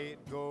I'll hate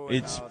going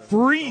It's out of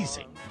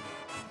freezing.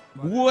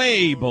 town.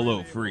 Way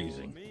below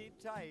freezing. Me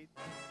tight.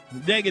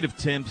 Negative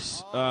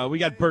temps. We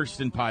got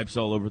bursting pipes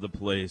all over the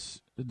place.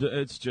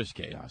 It's just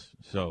chaos.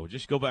 So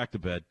just go back to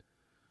bed.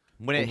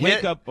 When it Wake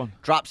hit, up on.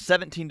 dropped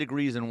 17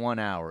 degrees in 1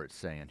 hour, it's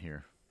saying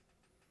here.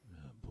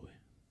 Oh boy.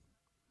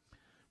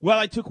 Well,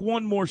 I took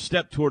one more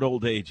step toward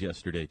old age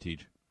yesterday,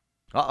 Teach.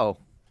 Uh-oh.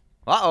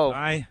 Uh-oh.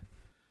 I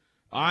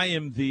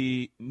am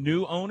the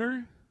new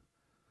owner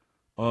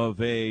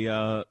of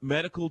a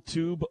medical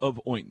tube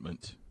of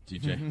ointment,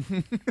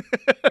 TJ.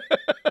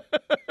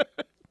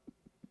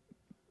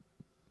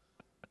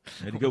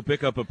 I had to go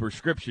pick up a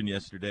prescription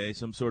yesterday,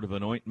 some sort of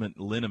an ointment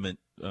liniment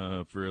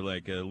for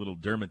like a little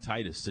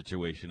dermatitis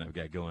situation I've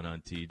got going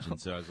on, Teach.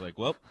 And so I was like,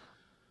 well,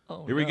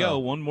 here we go.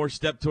 One more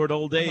step toward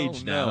old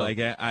age now. no. Like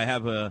I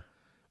have a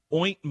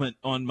ointment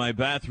on my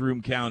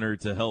bathroom counter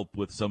to help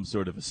with some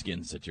sort of a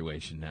skin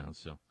situation now.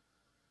 So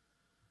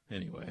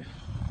anyway.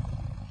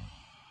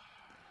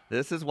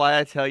 This is why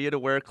I tell you to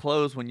wear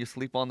clothes when you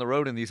sleep on the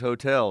road in these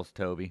hotels,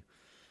 Toby.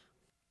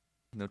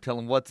 No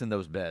telling what's in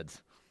those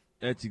beds.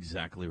 That's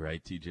exactly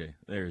right, TJ.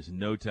 There's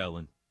no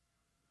telling.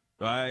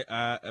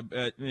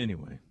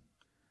 Anyway,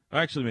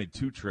 I actually made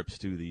 2 trips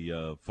to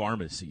the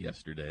pharmacy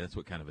yesterday. That's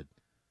what kind of a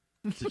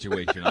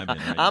situation I'm in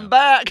right I'm now.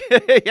 back.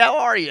 How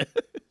are you?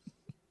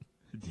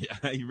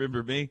 Yeah, you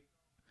remember me?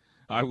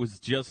 I was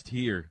just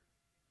here.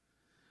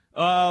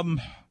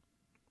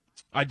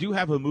 I do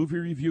have a movie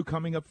review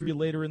coming up for you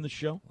later in the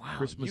show. Wow,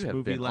 Christmas you have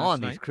movie been last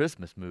on night. these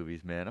Christmas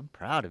movies, man. I'm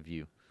proud of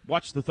you.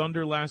 Watched the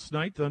Thunder last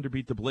night. Thunder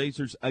beat the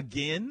Blazers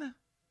again,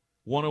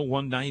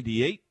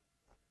 101-98.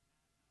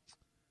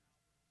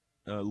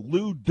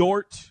 Lou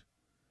Dort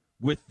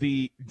with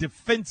the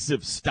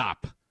defensive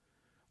stop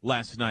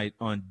last night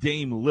on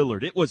Dame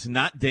Lillard. It was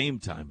not Dame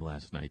time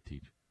last night,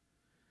 Teach.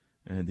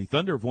 And the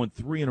Thunder have won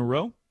 3 in a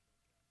row.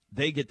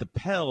 They get the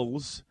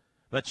Pels,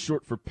 that's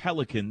short for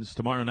Pelicans,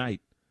 tomorrow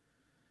night.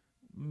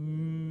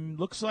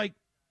 Looks like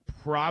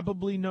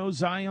probably no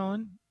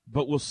Zion,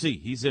 but we'll see.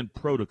 He's in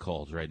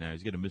protocols right now.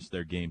 He's going to miss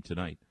their game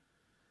tonight.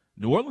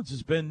 New Orleans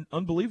has been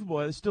unbelievable.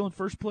 They're still in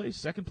first place,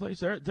 second place.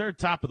 They're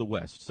top of the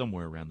West,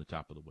 somewhere around the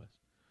top of the West.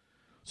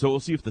 So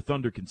we'll see if the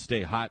Thunder can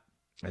stay hot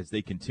as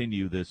they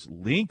continue this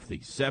lengthy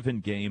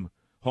 7-game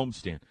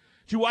homestand.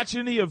 Did you watch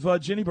any of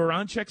Jenny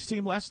Baranchek's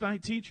team last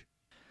night, Teach?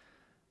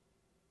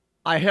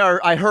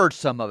 I heard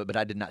some of it, but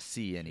I did not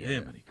see any of it.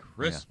 Jiminy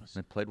Christmas.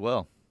 Yeah, they played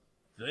well.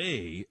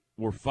 They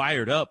were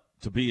fired up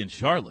to be in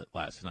Charlotte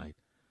last night.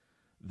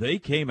 They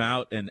came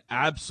out and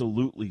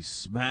absolutely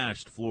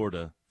smashed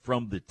Florida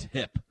from the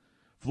tip.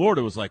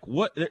 Florida was like,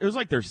 what? It was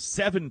like there's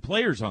 7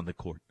 players on the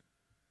court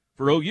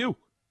for OU.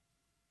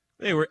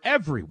 They were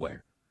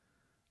everywhere.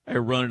 They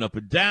were running up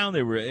and down.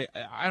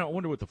 I don't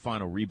wonder what the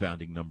final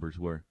rebounding numbers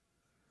were.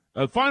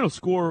 The final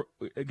score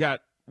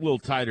got a little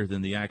tighter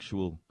than the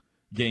actual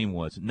game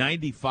was.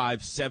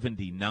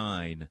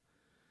 95-79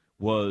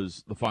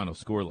 was the final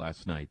score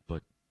last night.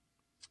 But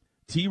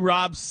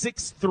T-Rob,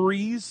 6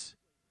 threes.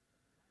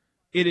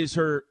 It is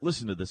her,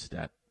 listen to this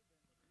stat,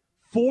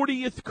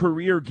 40th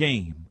career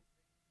game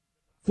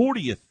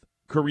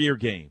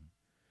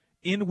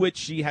in which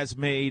she has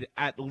made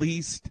at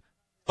least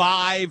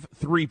 5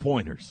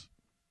 3-pointers.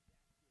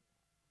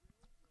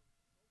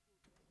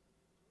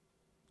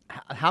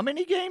 How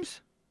many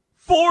games?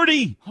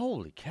 40!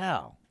 Holy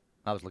cow.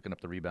 I was looking up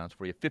the rebounds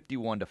for you.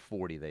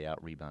 51-40, they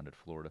out-rebounded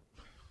Florida.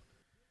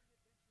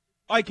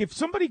 Like, if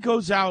somebody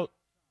goes out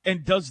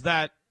and does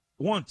that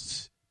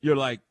once, you're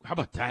like, how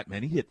about that,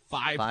 man? He hit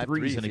 5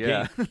 threes in a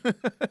game.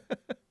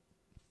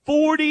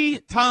 40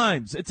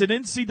 times. It's an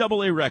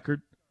NCAA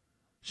record.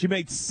 She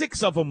made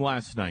 6 of them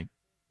last night.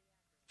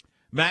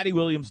 Maddie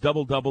Williams,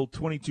 double-double,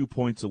 22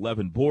 points,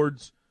 11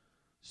 boards.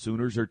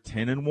 Sooners are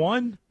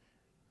 10-1.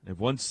 They've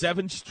won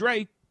 7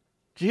 straight.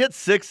 She hit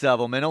 6 of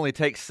them and only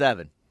takes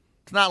 7.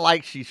 It's not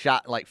like she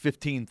shot like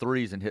 15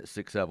 threes and hit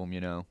 6 of them, you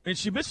know. And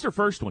she missed her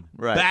first one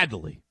right.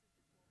 badly.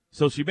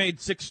 So she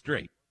made 6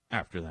 straight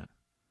after that.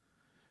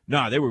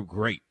 No, they were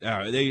great.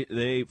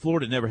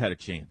 Florida never had a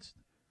chance.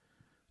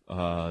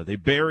 They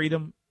buried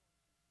them.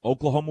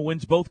 Oklahoma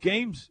wins both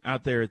games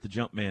out there at the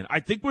Jumpman. I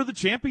think we're the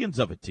champions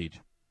of it, Teach.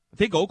 I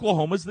think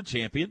Oklahoma's the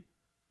champion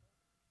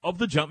of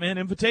the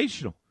Jumpman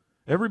Invitational.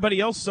 Everybody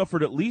else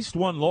suffered at least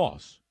 1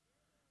 loss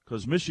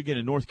because Michigan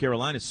and North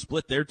Carolina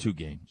split their 2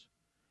 games.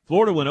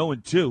 Florida went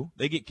 0-2.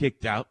 They get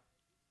kicked out.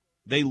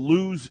 They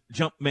lose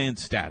Jumpman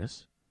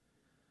status.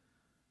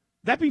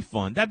 That'd be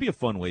fun. That'd be a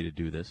fun way to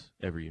do this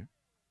every year.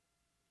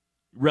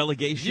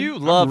 Relegation. You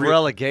love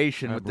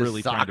relegation with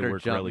really the soccer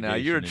jump now.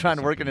 You're trying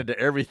to work it into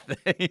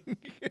everything.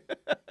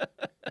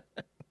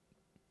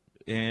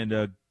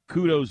 And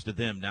kudos to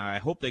them. Now, I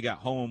hope they got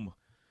home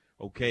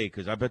okay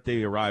because I bet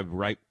they arrived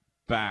right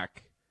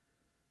back.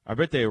 I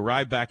bet they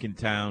arrived back in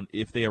town,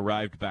 if they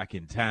arrived back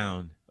in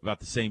town, about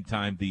the same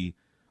time the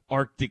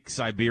Arctic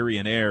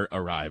Siberian air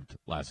arrived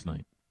last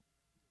night.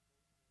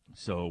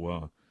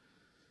 So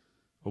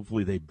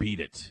hopefully they beat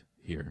it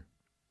here.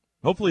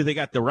 Hopefully they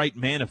got the right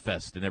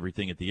manifest and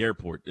everything at the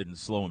airport. Didn't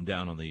slow them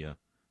down on the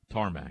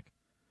tarmac.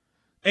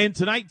 And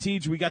tonight,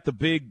 Teej, we got the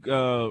big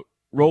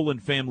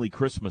Rowland family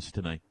Christmas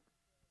tonight.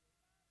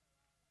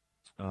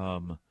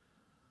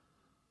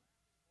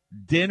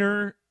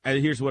 Dinner,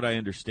 here's what I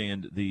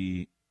understand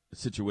the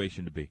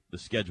situation to be, the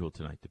schedule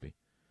tonight to be.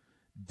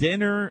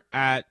 Dinner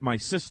at my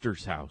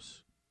sister's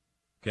house,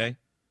 okay?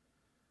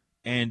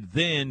 And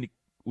then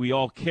we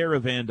all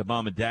caravan to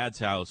Mom and Dad's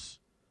house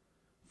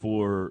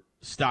for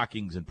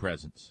stockings and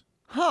presents.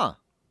 Huh.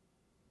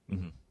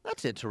 Mm-hmm.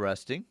 That's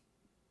interesting.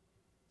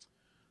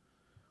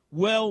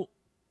 Well,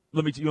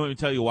 you want me to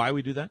tell you why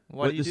we do that?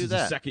 Why do you do that? This is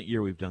the second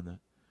year we've done that.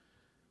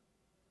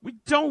 We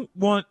don't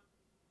want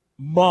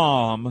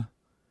Mom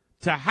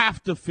to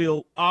have to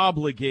feel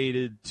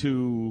obligated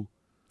to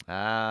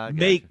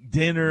make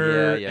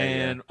dinner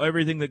and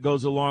everything that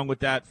goes along with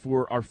that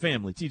for our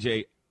family.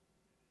 TJ,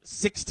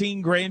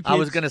 16 grandkids. I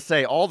was going to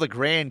say all the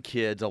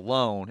grandkids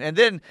alone. And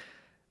then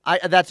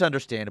that's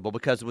understandable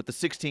because with the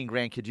 16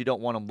 grandkids, you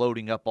don't want them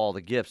loading up all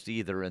the gifts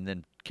either and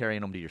then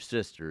carrying them to your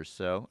sisters.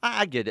 So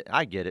I get it.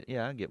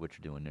 Yeah, I get what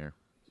you're doing there.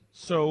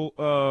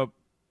 So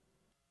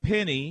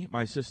Penny,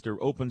 my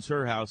sister, opens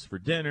her house for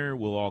dinner.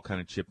 We'll all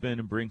kind of chip in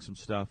and bring some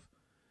stuff.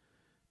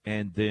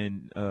 And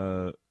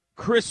then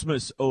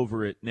Christmas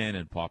over at Nana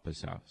and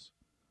Papa's house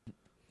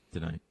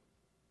tonight.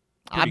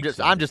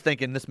 I'm just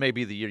thinking this may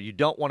be the year. You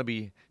don't want to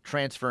be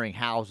transferring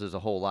houses a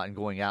whole lot and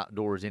going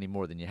outdoors any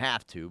more than you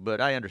have to.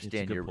 But I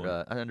understand your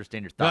thought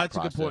That's process.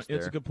 a good point. There.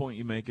 It's a good point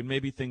you make, and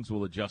maybe things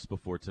will adjust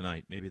before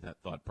tonight. Maybe that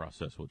thought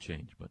process will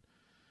change, but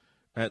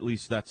at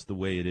least that's the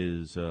way it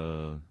is.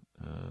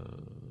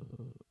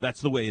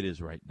 That's the way it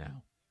is right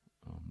now.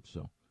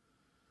 So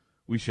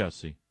we shall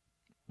see.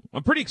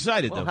 I'm pretty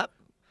excited though.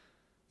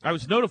 I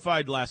was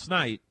notified last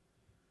night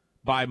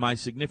by my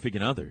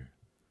significant other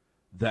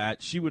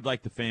that she would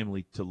like the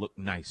family to look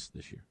nice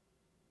this year.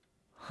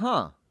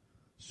 Huh.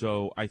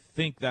 So I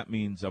think that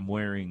means I'm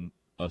wearing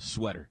a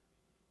sweater.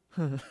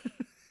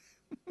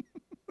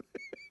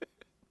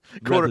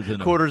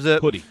 Quarter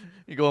zip. Hoodie.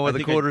 You going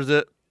with a quarter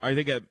zip? I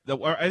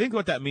think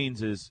what that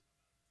means is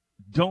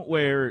don't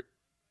wear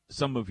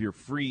some of your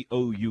free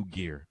OU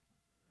gear.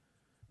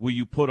 Will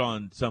you put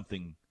on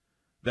something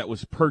that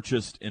was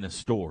purchased in a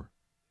store?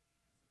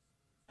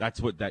 That's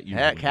what that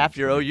usually Heck, half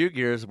your means. OU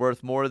gear is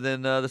worth more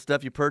than the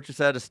stuff you purchase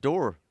at a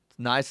store. It's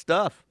nice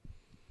stuff.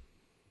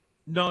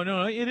 No,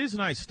 it is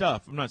nice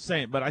stuff. I'm not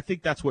saying, but I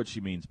think that's what she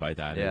means by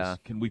that. Yeah. Is,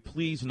 can we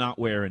please not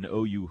wear an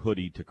OU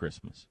hoodie to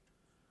Christmas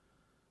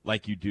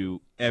like you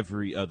do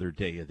every other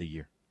day of the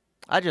year?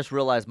 I just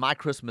realized my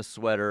Christmas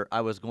sweater,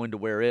 I was going to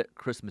wear it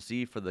Christmas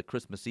Eve for the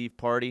Christmas Eve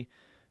party,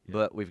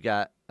 but we've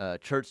got a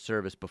church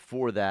service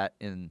before that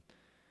in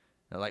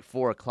like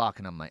 4 o'clock,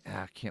 and I'm like,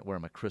 I can't wear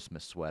my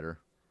Christmas sweater.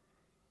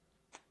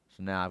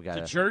 So now I've got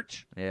To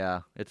church?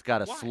 Yeah, it's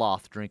got a Why?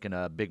 sloth drinking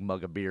a big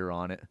mug of beer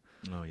on it.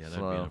 Oh, yeah, that'd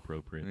be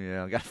inappropriate.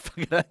 Yeah, I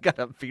got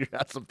to figure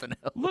out something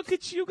else. Look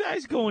at you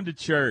guys going to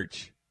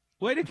church.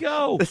 Way to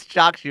go. This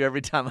shocks you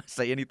every time I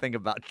say anything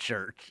about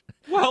church.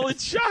 Well,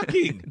 it's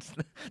shocking.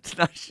 It's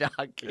not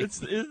shocking. It's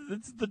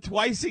the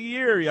twice a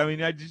year. I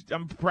mean,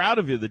 I'm proud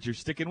of you that you're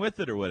sticking with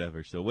it or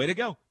whatever. So way to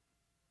go.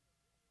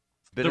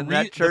 Been in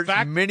that church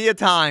many a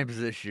times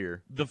this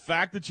year. The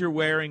fact that you're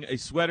wearing a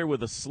sweater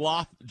with a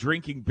sloth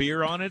drinking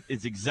beer on it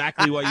is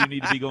exactly why you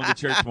need to be going to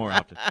church more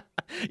often.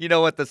 You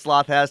know what the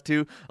sloth has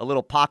too? A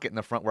little pocket in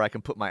the front where I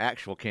can put my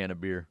actual can of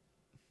beer.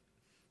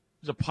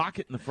 There's a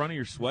pocket in the front of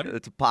your sweater?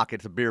 It's a pocket.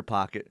 It's a beer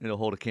pocket. It'll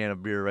hold a can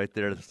of beer right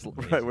there,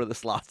 right where the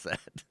sloth's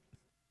at.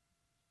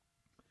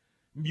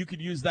 You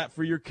could use that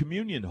for your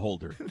communion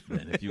holder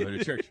then if you go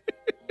to church.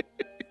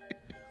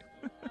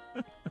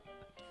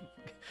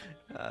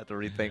 I have to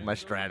rethink my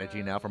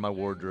strategy now for my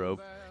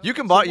wardrobe. You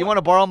want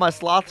to borrow my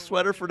sloth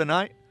sweater for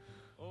tonight?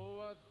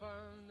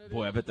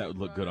 Boy, I bet that would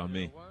look good on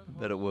me. I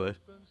bet it would.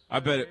 I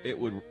bet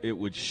it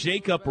would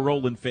shake up a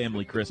Roland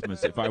family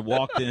Christmas if I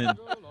walked in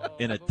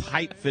a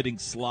tight-fitting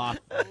sloth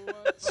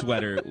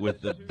sweater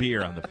with the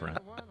beer on the front.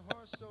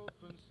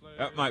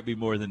 That might be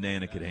more than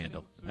Nana could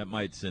handle. That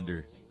might send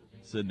her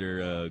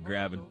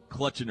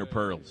clutching her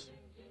pearls.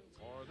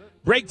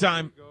 Break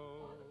time.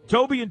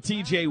 Toby and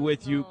TJ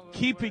with you,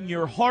 keeping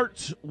your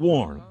hearts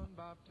warm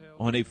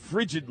on a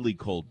frigidly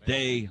cold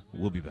day.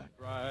 We'll be back.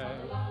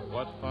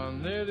 What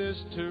fun it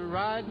is to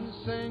ride and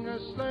sing a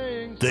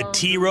sleighing The song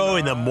T-Row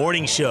in the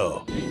Morning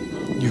Show.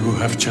 You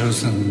have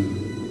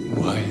chosen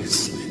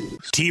wisely.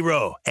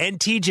 T-Row and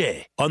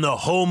TJ on the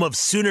home of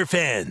Sooner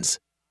fans.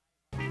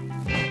 Out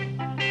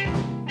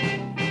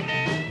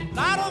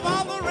of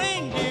all the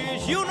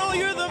reindeers, you know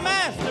you're the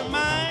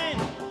mastermind.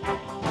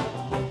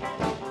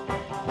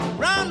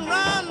 Run,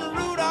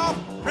 Rudolph.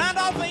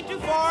 Randolph ain't too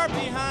far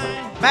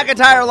behind.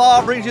 McIntyre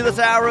Law brings you this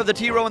hour of the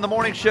T-Row in the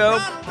Morning Show.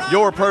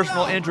 Your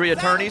personal injury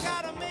attorneys.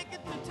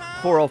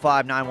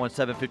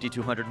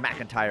 405-917-5200,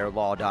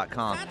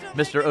 McIntyreLaw.com.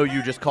 Mr.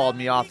 OU just called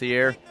me off the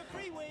air.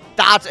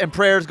 Thoughts and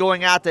prayers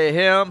going out to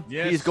him.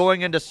 Yes. He's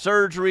going into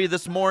surgery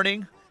this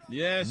morning.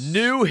 Yes.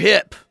 New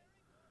hip.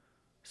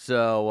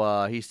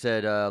 So he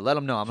said, let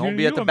him know. I'm going to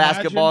be at the you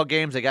basketball imagine-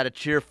 games. They got to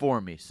cheer for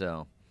me.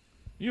 So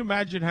Can you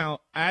imagine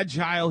how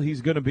agile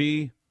he's going to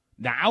be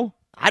now?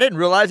 I didn't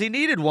realize he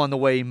needed one the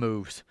way he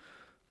moves.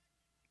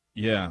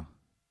 Yeah.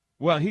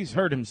 Well, he's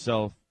hurt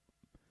himself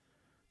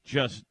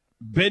just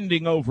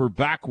bending over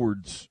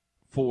backwards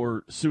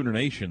for Sooner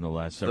Nation the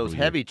last several Those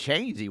years. heavy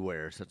chains he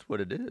wears. That's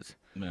what it is.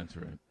 That's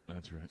right.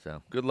 That's right.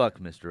 So good luck,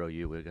 Mr.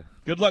 OU.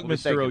 Good luck, We'll be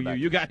Mr. thinking OU. about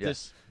You got Yeah.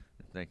 this.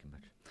 Thank you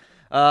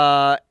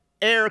much.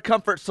 Air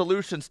Comfort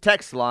Solutions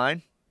text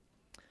line.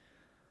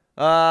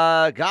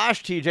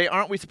 Gosh, TJ,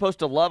 aren't we supposed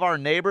to love our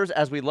neighbors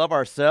as we love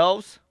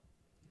ourselves?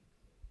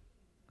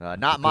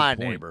 Not my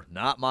point. neighbor.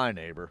 Not my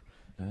neighbor.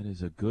 That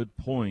is a good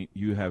point.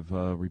 You have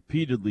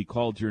repeatedly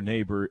called your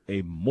neighbor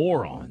a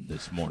moron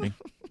this morning.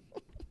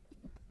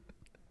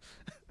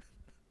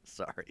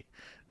 Sorry.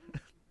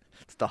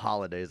 It's the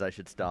holidays. I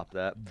should stop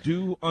that.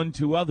 Do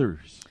unto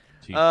others.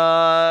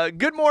 TJ.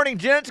 Good morning,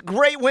 gents.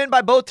 Great win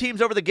by both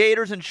teams over the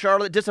Gators in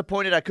Charlotte.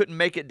 Disappointed I couldn't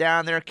make it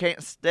down there.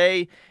 Can't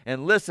stay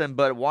and listen,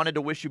 but wanted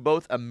to wish you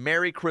both a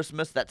Merry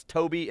Christmas. That's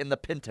Toby in the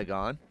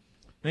Pentagon.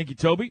 Thank you,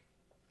 Toby.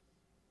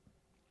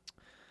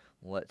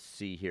 Let's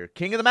see here.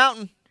 King of the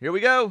Mountain. Here we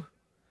go.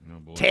 Oh,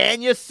 boy.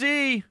 Tanya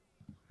C.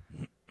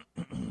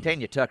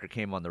 Tanya Tucker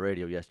came on the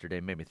radio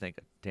yesterday. Made me think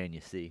of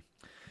Tanya C.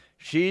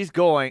 She's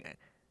going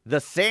the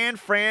San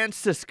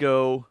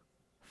Francisco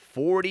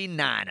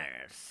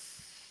 49ers.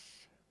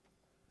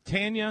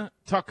 Tanya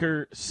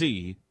Tucker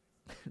C.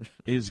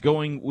 is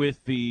going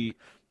with the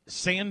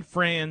San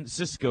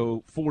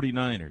Francisco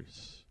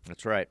 49ers.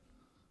 That's right.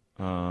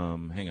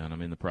 Hang on.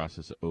 I'm in the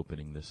process of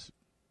opening this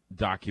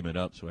document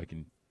up so I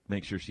can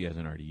make sure she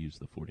hasn't already used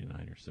the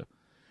 49ers. So,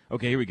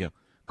 okay, here we go.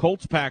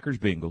 Colts, Packers,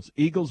 Bengals,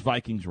 Eagles,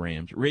 Vikings,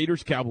 Rams,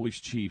 Raiders, Cowboys,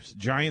 Chiefs,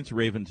 Giants,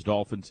 Ravens,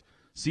 Dolphins,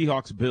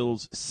 Seahawks,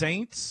 Bills,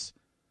 Saints,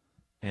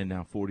 and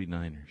now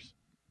 49ers.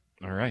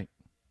 All right.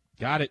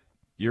 Got it.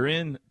 You're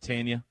in,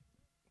 Tanya.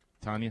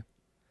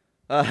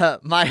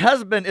 My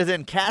husband is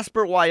in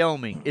Casper,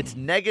 Wyoming. It's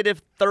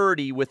negative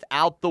 30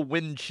 without the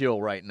wind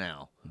chill right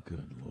now.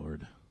 Good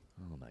Lord.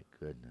 Oh, my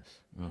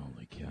goodness.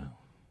 Holy cow.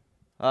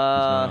 He's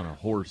not on a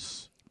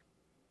horse.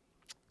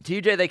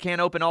 TJ, they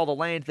can't open all the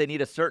lanes. They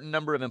need a certain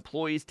number of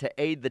employees to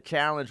aid the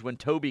challenge when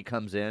Toby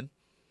comes in.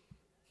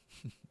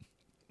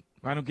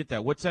 I don't get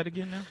that. What's that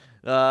again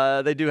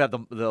now? They do have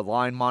the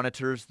line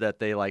monitors that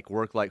they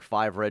work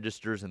 5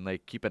 registers and they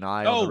keep an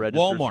eye on the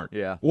registers. Walmart.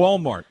 Yeah.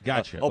 Walmart.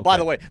 Gotcha. By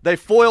the way, they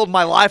foiled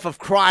my life of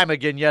crime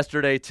again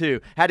yesterday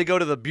too. Had to go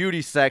to the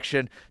beauty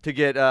section to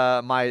get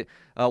my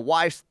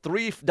wife's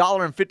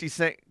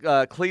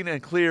 $3.50 clean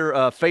and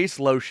clear face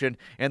lotion,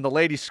 and the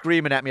lady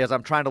screaming at me as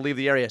I'm trying to leave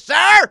the area.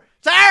 Sir,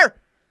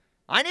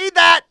 I need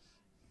that.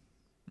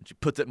 And she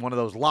puts it in one of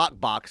those lock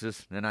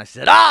boxes, and I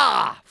said,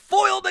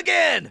 foiled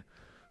again.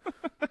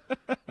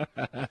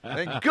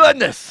 Thank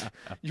goodness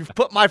you've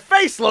put my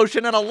face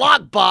lotion in a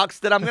lock box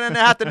that I'm going to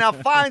have to now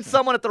find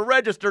someone at the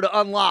register to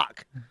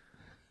unlock.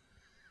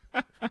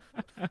 Gosh.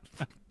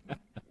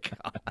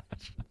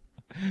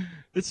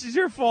 This is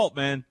your fault,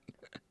 man.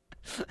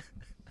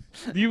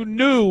 You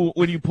knew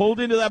when you pulled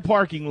into that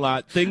parking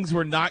lot things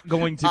were not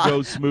going to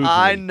go smoothly.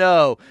 I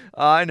know.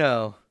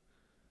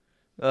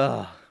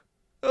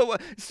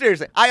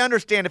 Seriously, I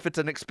understand if it's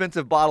an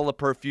expensive bottle of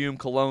perfume,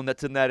 cologne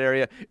that's in that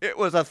area. It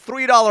was a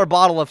 $3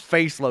 bottle of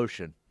face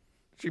lotion.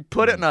 She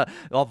put it in a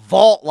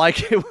vault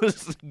like it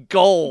was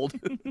gold.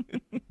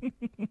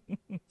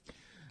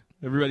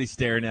 Everybody's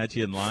staring at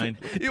you in line.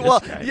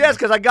 Well, yes,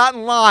 because I got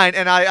in line,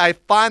 and I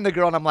find the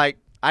girl, and I'm like,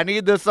 I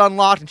need this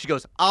unlocked. And she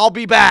goes, I'll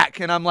be back.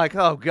 And I'm like,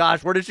 oh,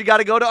 gosh, where did she got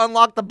to go to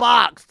unlock the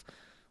box?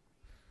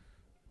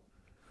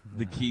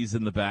 The key's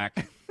in the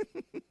back.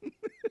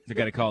 You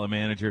got to call the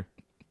manager.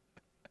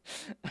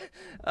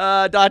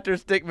 Dr.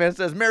 Stickman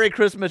says, Merry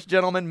Christmas,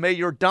 gentlemen. May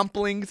your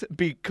dumplings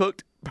be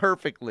cooked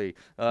perfectly.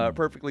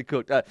 Perfectly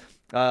cooked.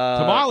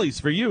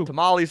 Tamales for you.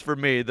 Tamales for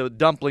me. The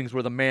dumplings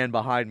were the man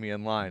behind me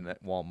in line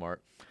at Walmart.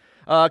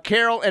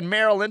 Carol and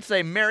Marilyn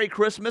say Merry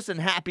Christmas and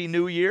Happy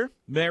New Year.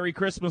 Merry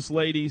Christmas,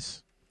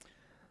 ladies.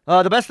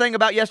 The best thing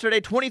about yesterday,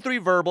 23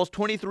 verbals,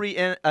 23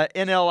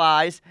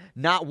 NLIs,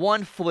 not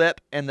one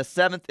flip, and the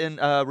 7th in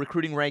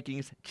recruiting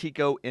rankings,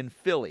 Chico in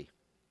Philly.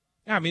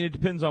 Yeah, I mean, it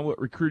depends on what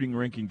recruiting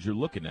rankings you're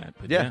looking at.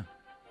 But yeah.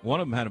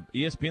 One of them had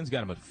ESPN's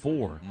got him at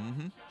 4.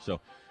 Mm-hmm.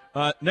 So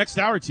next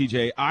hour,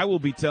 TJ, I will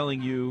be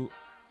telling you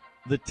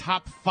the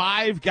top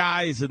 5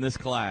 guys in this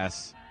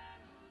class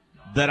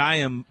that I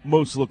am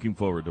most looking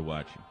forward to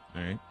watching.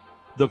 All right,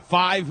 the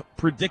 5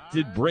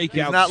 predicted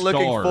breakout stars. He's not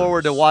looking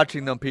forward to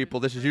watching them, people.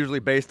 This is usually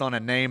based on a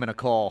name and a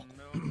call.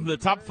 The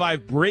top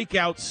 5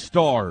 breakout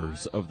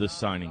stars of this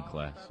signing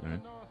class.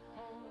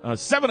 All right,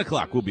 7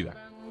 o'clock. We'll be back.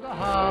 The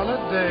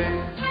holiday,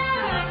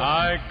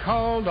 I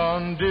called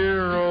on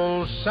dear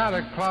old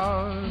Santa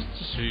Claus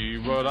to see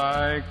what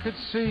I could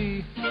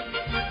see.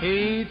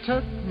 He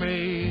took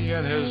me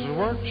in his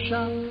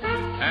workshop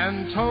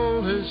and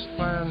told his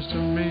plans to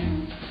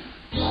me.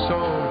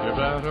 So you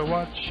better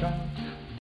watch out